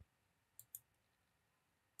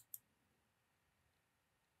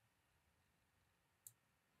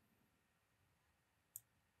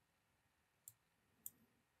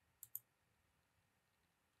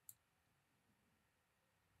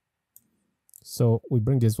 So we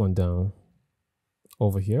bring this one down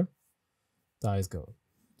over here. That is good.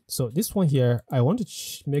 So this one here, I want to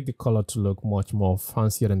make the color to look much more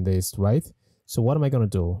fancier than this, right? So what am I going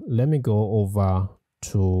to do? Let me go over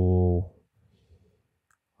to,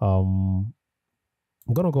 I'm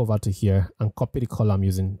going to go over to here and copy the color I'm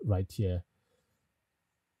using right here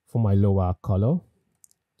for my lower color.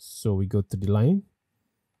 So we go to the line.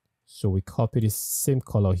 So we copy the same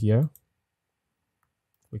color here.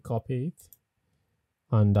 We copy it.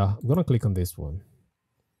 And I'm going to click on this one.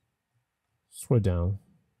 Scroll down.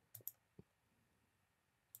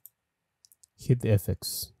 Hit the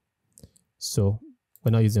FX. So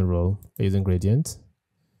we're not using row, we're using gradient.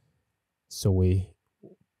 So we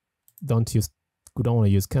don't want to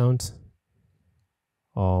use count.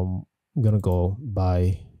 I'm going to go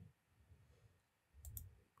by,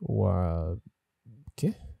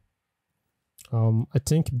 okay. I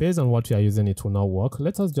think based on what we are using, it will not work.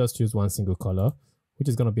 Let us just use one single color, which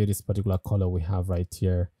is going to be this particular color we have right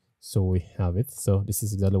here. So we have it. So this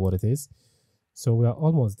is exactly what it is. So we are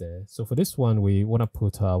almost there. So for this one, we want to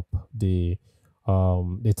put up the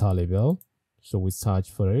data label. So we search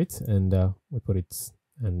for it and we put it,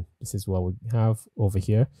 and this is what we have over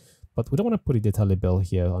here. But we don't want to put a data label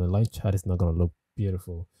here on a line chart. It's not going to look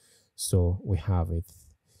beautiful. So we have it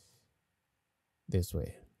this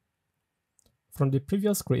way. From the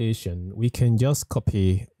previous creation, we can just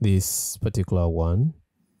copy this particular one.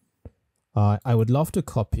 I would love to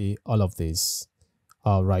copy all of this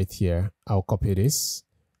right here. I'll copy this.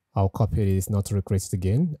 I'll copy this, not to recreate it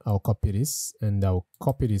again. I'll copy this and I'll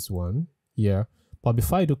copy this one here. But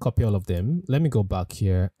before I do copy all of them, let me go back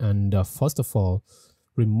here and first of all,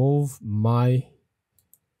 remove my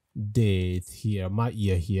date here, my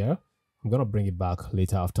year here. I'm going to bring it back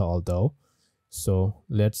later after all though. So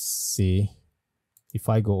let's see. If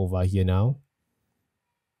I go over here now,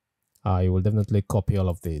 I will definitely copy all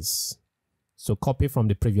of this. So copy from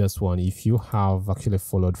the previous one. If you have actually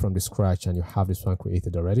followed from the scratch and you have this one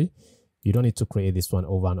created already, you don't need to create this one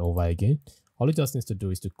over and over again. All you just need to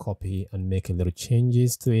do is to copy and make a little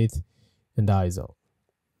changes to it, and that is all.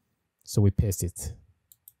 So we paste it.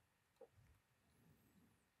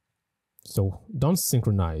 So don't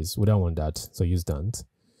synchronize. We don't want that. So use don't.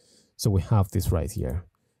 So we have this right here.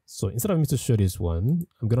 So instead of me to show this one,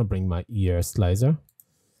 I'm going to bring my year slicer.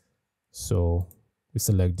 So we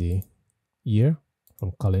select the year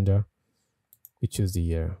from calendar. We choose the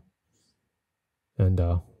year. And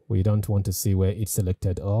we don't want to see where it's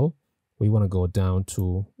selected all. We want to go down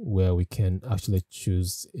to where we can actually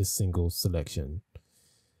choose a single selection.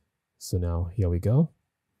 So now here we go.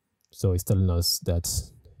 So it's telling us that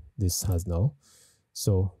this has no.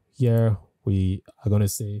 So here we are going to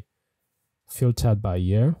say filtered by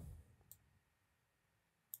year.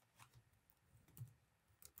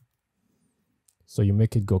 So you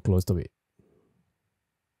make it go close to it.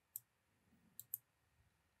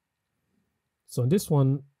 So in this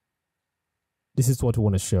one, this is what we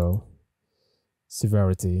want to show.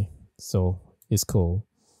 Severity. So it's cool.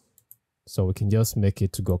 So we can just make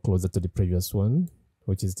it to go closer to the previous one,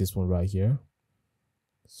 which is this one right here.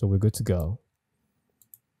 So we're good to go.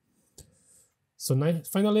 So now,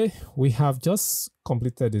 finally, we have just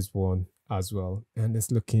completed this one as well, and it's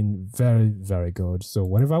looking very, very good. So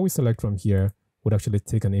whatever we select from here would actually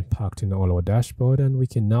take an impact in all our dashboard, and we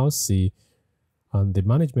can now see the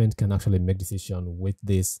management can actually make decision with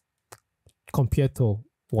this compared to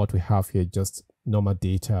what we have here, just normal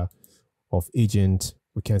data of agent.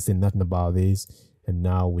 We can't say nothing about this, And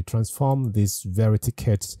now we transform this very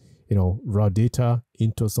ticket, raw data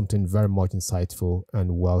into something very much insightful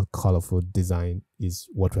and well colorful design is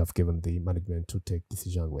what we have given the management to take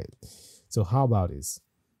decision with. So how about this?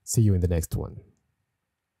 See you in the next one.